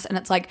follow-up on this and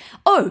it's like,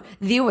 oh,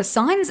 there were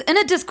signs in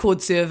a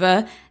Discord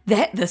server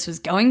that this was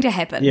going to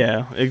happen.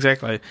 Yeah,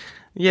 exactly.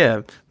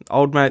 Yeah,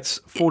 old mate's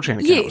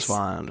 4chan account was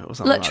fined or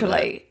something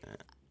literally. Like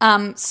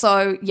that.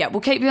 So, yeah,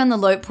 we'll keep you in the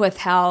loop with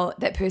how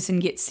that person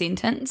gets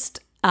sentenced.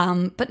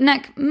 But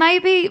Nick,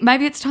 maybe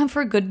it's time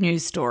for a good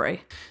news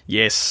story.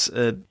 Yes,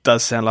 it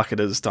does sound like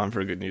it is time for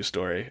a good news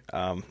story.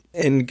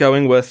 And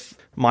going with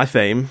my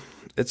theme,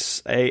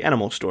 it's a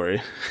animal story.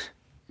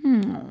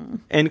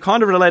 And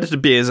kind of related to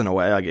bears in a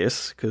way, I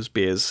guess, because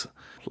bears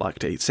like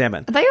to eat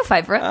salmon. Are they your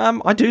favourite?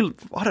 I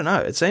don't know.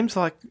 It seems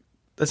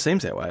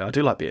that way. I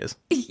do like bears.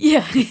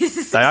 Yeah.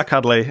 They are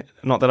cuddly.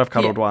 Not that I've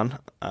cuddled one.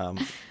 I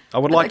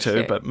would like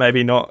to, but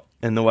maybe not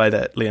in the way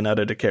that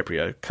Leonardo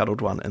DiCaprio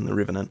cuddled one in The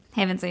Revenant.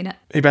 Haven't seen it.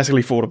 He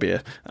basically fought a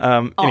bear.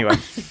 Anyway.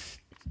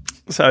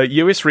 So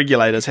US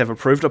regulators have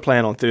approved a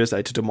plan on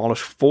Thursday to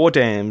demolish 4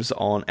 dams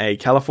on a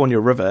California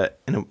river,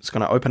 and it's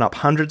going to open up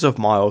hundreds of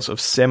miles of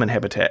salmon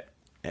habitat.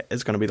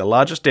 It's going to be the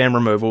largest dam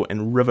removal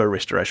and river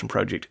restoration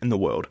project in the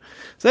world.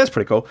 So that's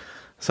pretty cool.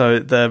 So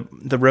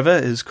the river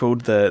is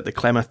called the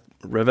Klamath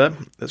River.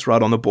 It's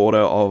right on the border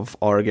of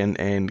Oregon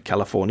and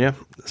California,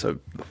 so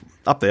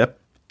up there,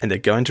 and they're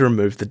going to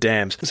remove the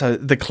dams. So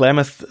the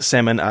Klamath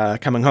salmon are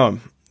coming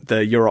home. The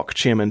UROC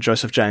chairman,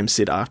 Joseph James,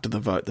 said after the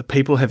vote, "The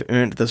people have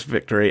earned this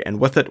victory, and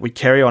with it we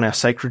carry on our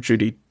sacred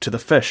duty to the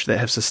fish that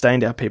have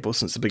sustained our people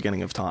since the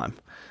beginning of time."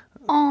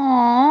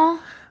 Aww.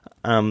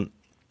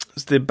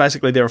 So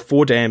there are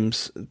 4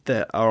 dams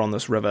that are on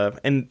this river,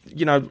 and,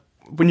 you know,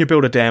 when you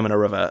build a dam in a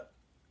river,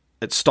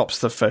 it stops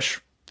the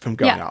fish from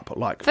going up.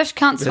 Like, fish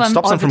can't swim. It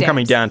stops them over from dams.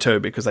 coming down too,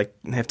 because they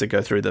have to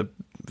go through the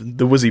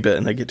whizzy bit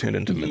and they get turned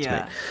into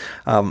mincemeat.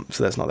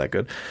 So that's not that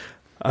good.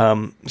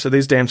 So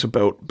these dams were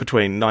built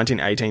between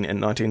 1918 and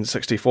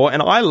 1964,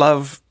 and I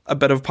love a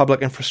bit of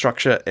public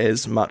infrastructure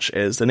as much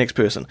as the next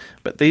person,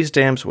 but these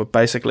dams were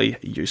basically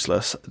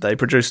useless. They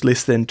produced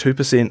less than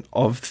 2%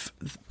 of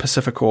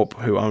Pacificorp,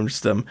 who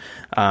owns them,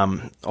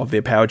 of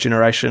their power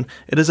generation.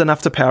 It is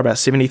enough to power about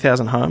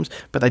 70,000 homes,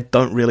 but they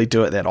don't really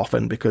do it that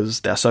often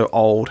because they're so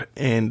old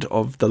and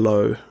of the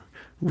low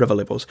river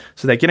levels.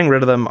 So they're getting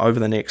rid of them over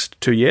the next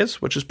 2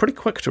 years, which is pretty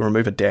quick to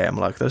remove a dam.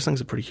 Like, those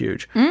things are pretty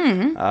huge.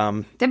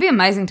 That'd be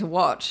amazing to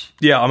watch.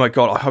 Yeah, oh my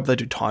God, I hope they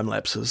do time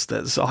lapses.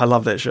 I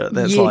love that shit.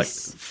 That's like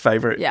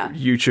favourite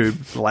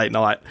YouTube late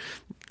night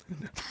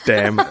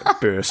dam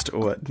burst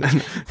or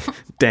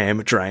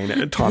dam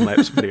drain time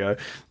lapse video.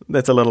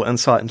 That's a little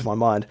insight into my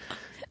mind.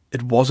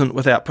 It wasn't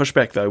without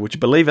pushback though, would you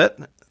believe it?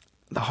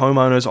 The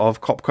homeowners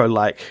of Copco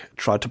Lake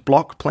tried to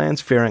block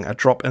plans, fearing a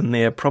drop in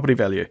their property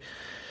value.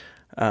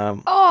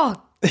 Yeah,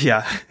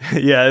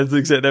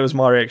 that was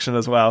my reaction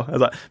as well. I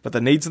was like, but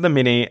the needs of the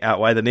many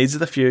outweigh the needs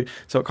of the few,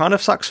 so it kind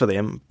of sucks for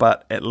them,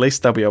 but at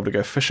least they'll be able to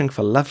go fishing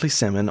for lovely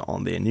salmon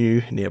on their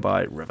new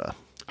nearby river.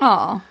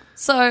 Oh,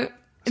 so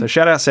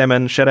shout out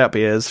salmon, shout out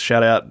bears,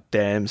 shout out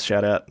dams,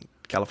 shout out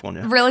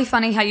California. Really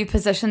funny how you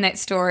position that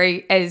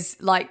story as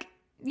like,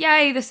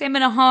 yay, the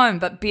salmon are home,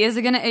 but bears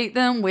are going to eat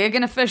them, we're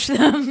going to fish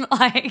them.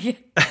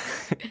 Like,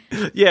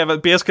 yeah,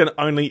 but bears can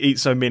only eat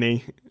so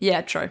many.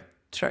 Yeah, true.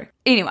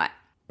 Anyway,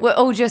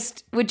 we're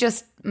just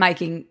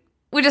making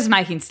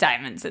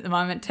statements at the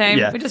moment, team.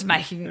 Yeah. We're just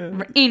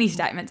making any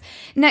statements.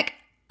 Nick,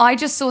 I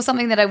just saw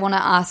something that I want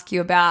to ask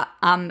you about.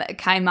 It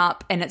came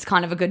up, and it's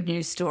kind of a good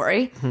news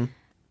story. Mm-hmm.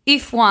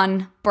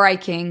 F1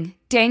 breaking.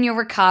 Daniel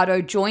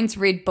Ricciardo joins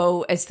Red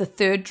Bull as the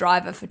 3rd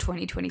driver for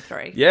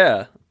 2023.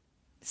 Yeah.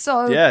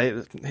 So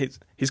yeah,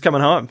 he's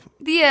coming home.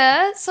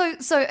 Yeah. So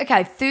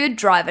okay, 3rd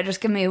driver.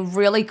 Just give me a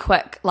really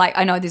quick. Like,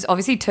 I know there's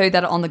obviously 2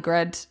 that are on the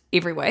grid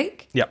every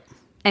week. Yep.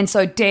 And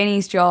so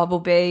Danny's job will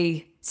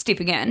be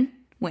stepping in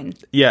when?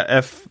 Yeah,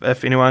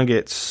 if anyone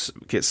gets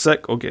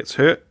sick or gets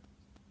hurt,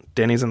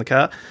 Danny's in the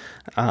car.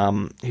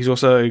 He's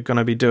also going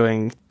to be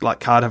doing like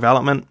car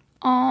development.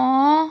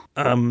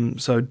 Aww.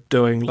 So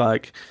doing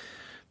like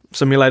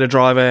simulator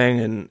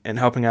driving and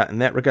helping out in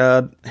that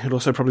regard. He'll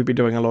also probably be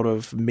doing a lot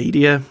of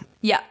media.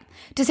 Yeah.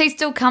 Does he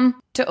still come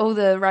to all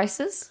the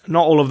races?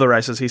 Not all of the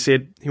races. He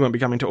said he won't be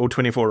coming to all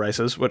 24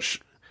 races,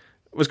 which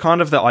was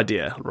kind of the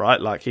idea, right?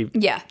 Like, he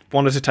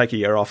wanted to take a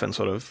year off and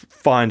sort of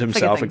find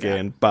himself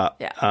again, but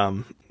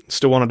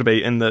still wanted to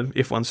be in the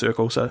F1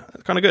 circle, so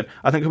it's kind of good.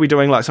 I think he'll be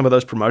doing like some of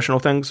those promotional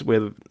things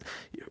where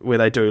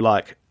they do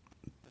like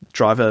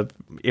drive a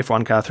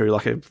F1 car through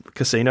like a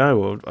casino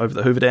or over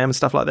the Hoover Dam and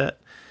stuff like that.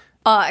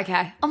 Oh,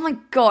 okay. Oh my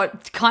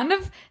God, kind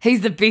of,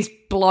 he's the best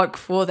bloke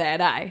for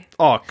that, eh?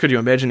 Oh, could you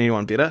imagine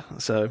anyone better?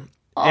 So,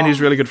 and he's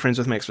really good friends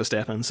with Max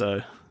Verstappen,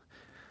 so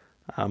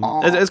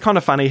it's kind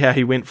of funny how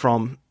he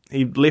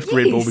left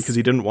Red Bull because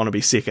he didn't want to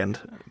be second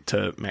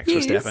to Max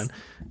Verstappen,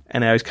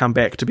 and now he's come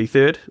back to be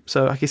 3rd.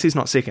 So I guess he's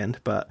not second,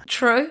 but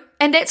true,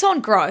 and that's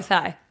on growth,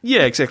 eh?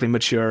 Yeah, exactly,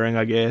 maturing,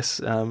 I guess.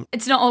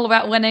 It's not all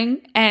about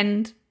winning,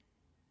 and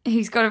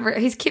he's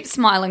kept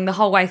smiling the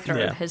whole way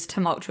through his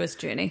tumultuous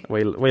journey.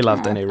 We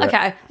love Danny.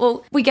 Okay,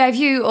 well, we gave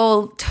you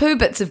all 2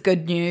 bits of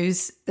good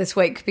news this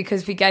week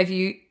because we gave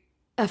you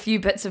a few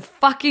bits of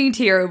fucking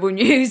terrible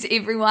news,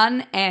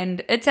 everyone,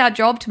 and it's our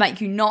job to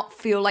make you not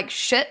feel like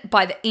shit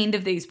by the end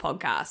of these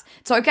podcasts.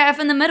 It's okay if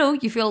in the middle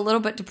you feel a little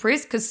bit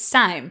depressed, because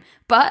same,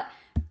 but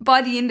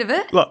by the end of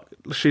it... Look,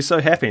 she's so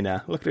happy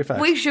now. Look at her face.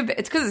 We should be.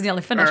 It's because it's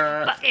nearly finished.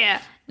 But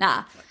yeah,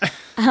 nah.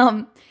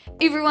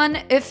 Everyone,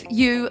 if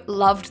you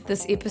loved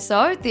this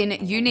episode,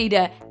 then you need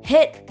to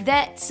hit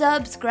that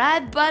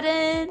subscribe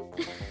button.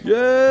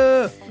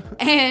 Yeah.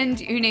 And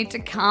you need to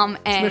come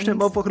and smash that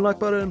motherfucking like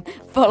button.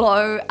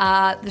 Follow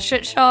the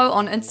Shit Show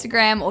on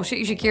Instagram, or Shit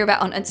You Should Care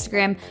About on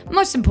Instagram.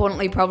 Most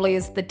importantly, probably,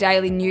 is the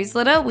daily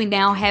newsletter. We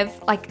now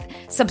have like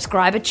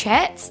subscriber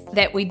chats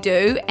that we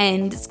do,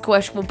 and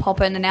Squish will pop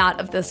in and out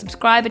of the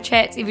subscriber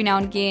chats every now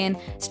and again.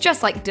 It's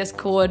just like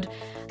Discord.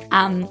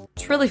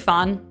 It's really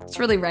fun. It's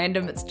really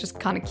random. It's just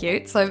kind of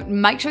cute. So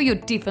make sure you're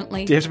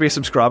definitely... Do you have to be a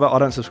subscriber? I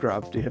don't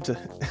subscribe. Do you have to...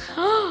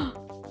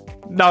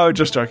 No,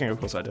 just joking. Of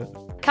course I did.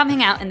 Come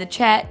hang out in the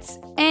chats.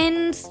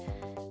 And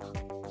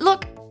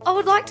look, I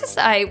would like to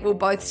say we'll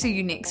both see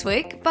you next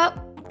week, but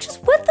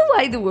just with the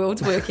way the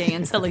world's working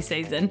in silly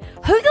season,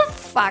 who the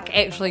fuck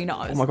actually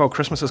knows? Oh my god,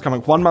 Christmas is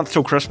coming. 1 month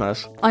till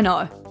Christmas. I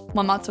know.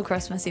 1 month till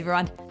Christmas,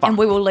 everyone. Fuck. And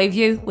we will leave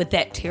you with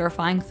that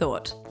terrifying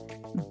thought.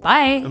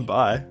 Bye.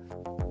 Bye.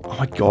 Oh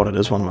my god, it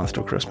is 1 month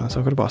till Christmas.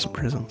 I've got to buy some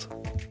presents.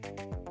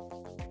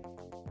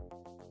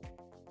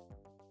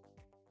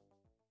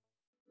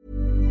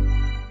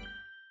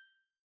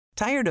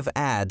 Tired of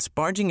ads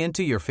barging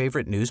into your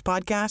favorite news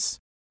podcasts?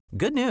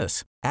 Good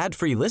news.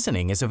 Ad-free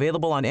listening is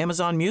available on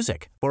Amazon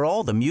Music for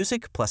all the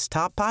music plus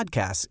top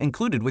podcasts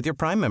included with your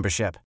Prime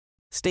membership.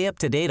 Stay up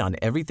to date on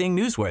everything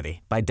newsworthy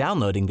by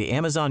downloading the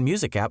Amazon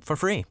Music app for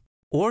free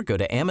or go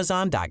to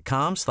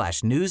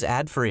amazon.com/news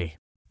ad free.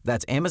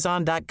 That's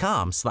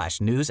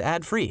amazon.com/news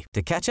ad free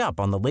to catch up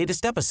on the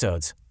latest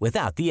episodes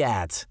without the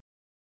ads.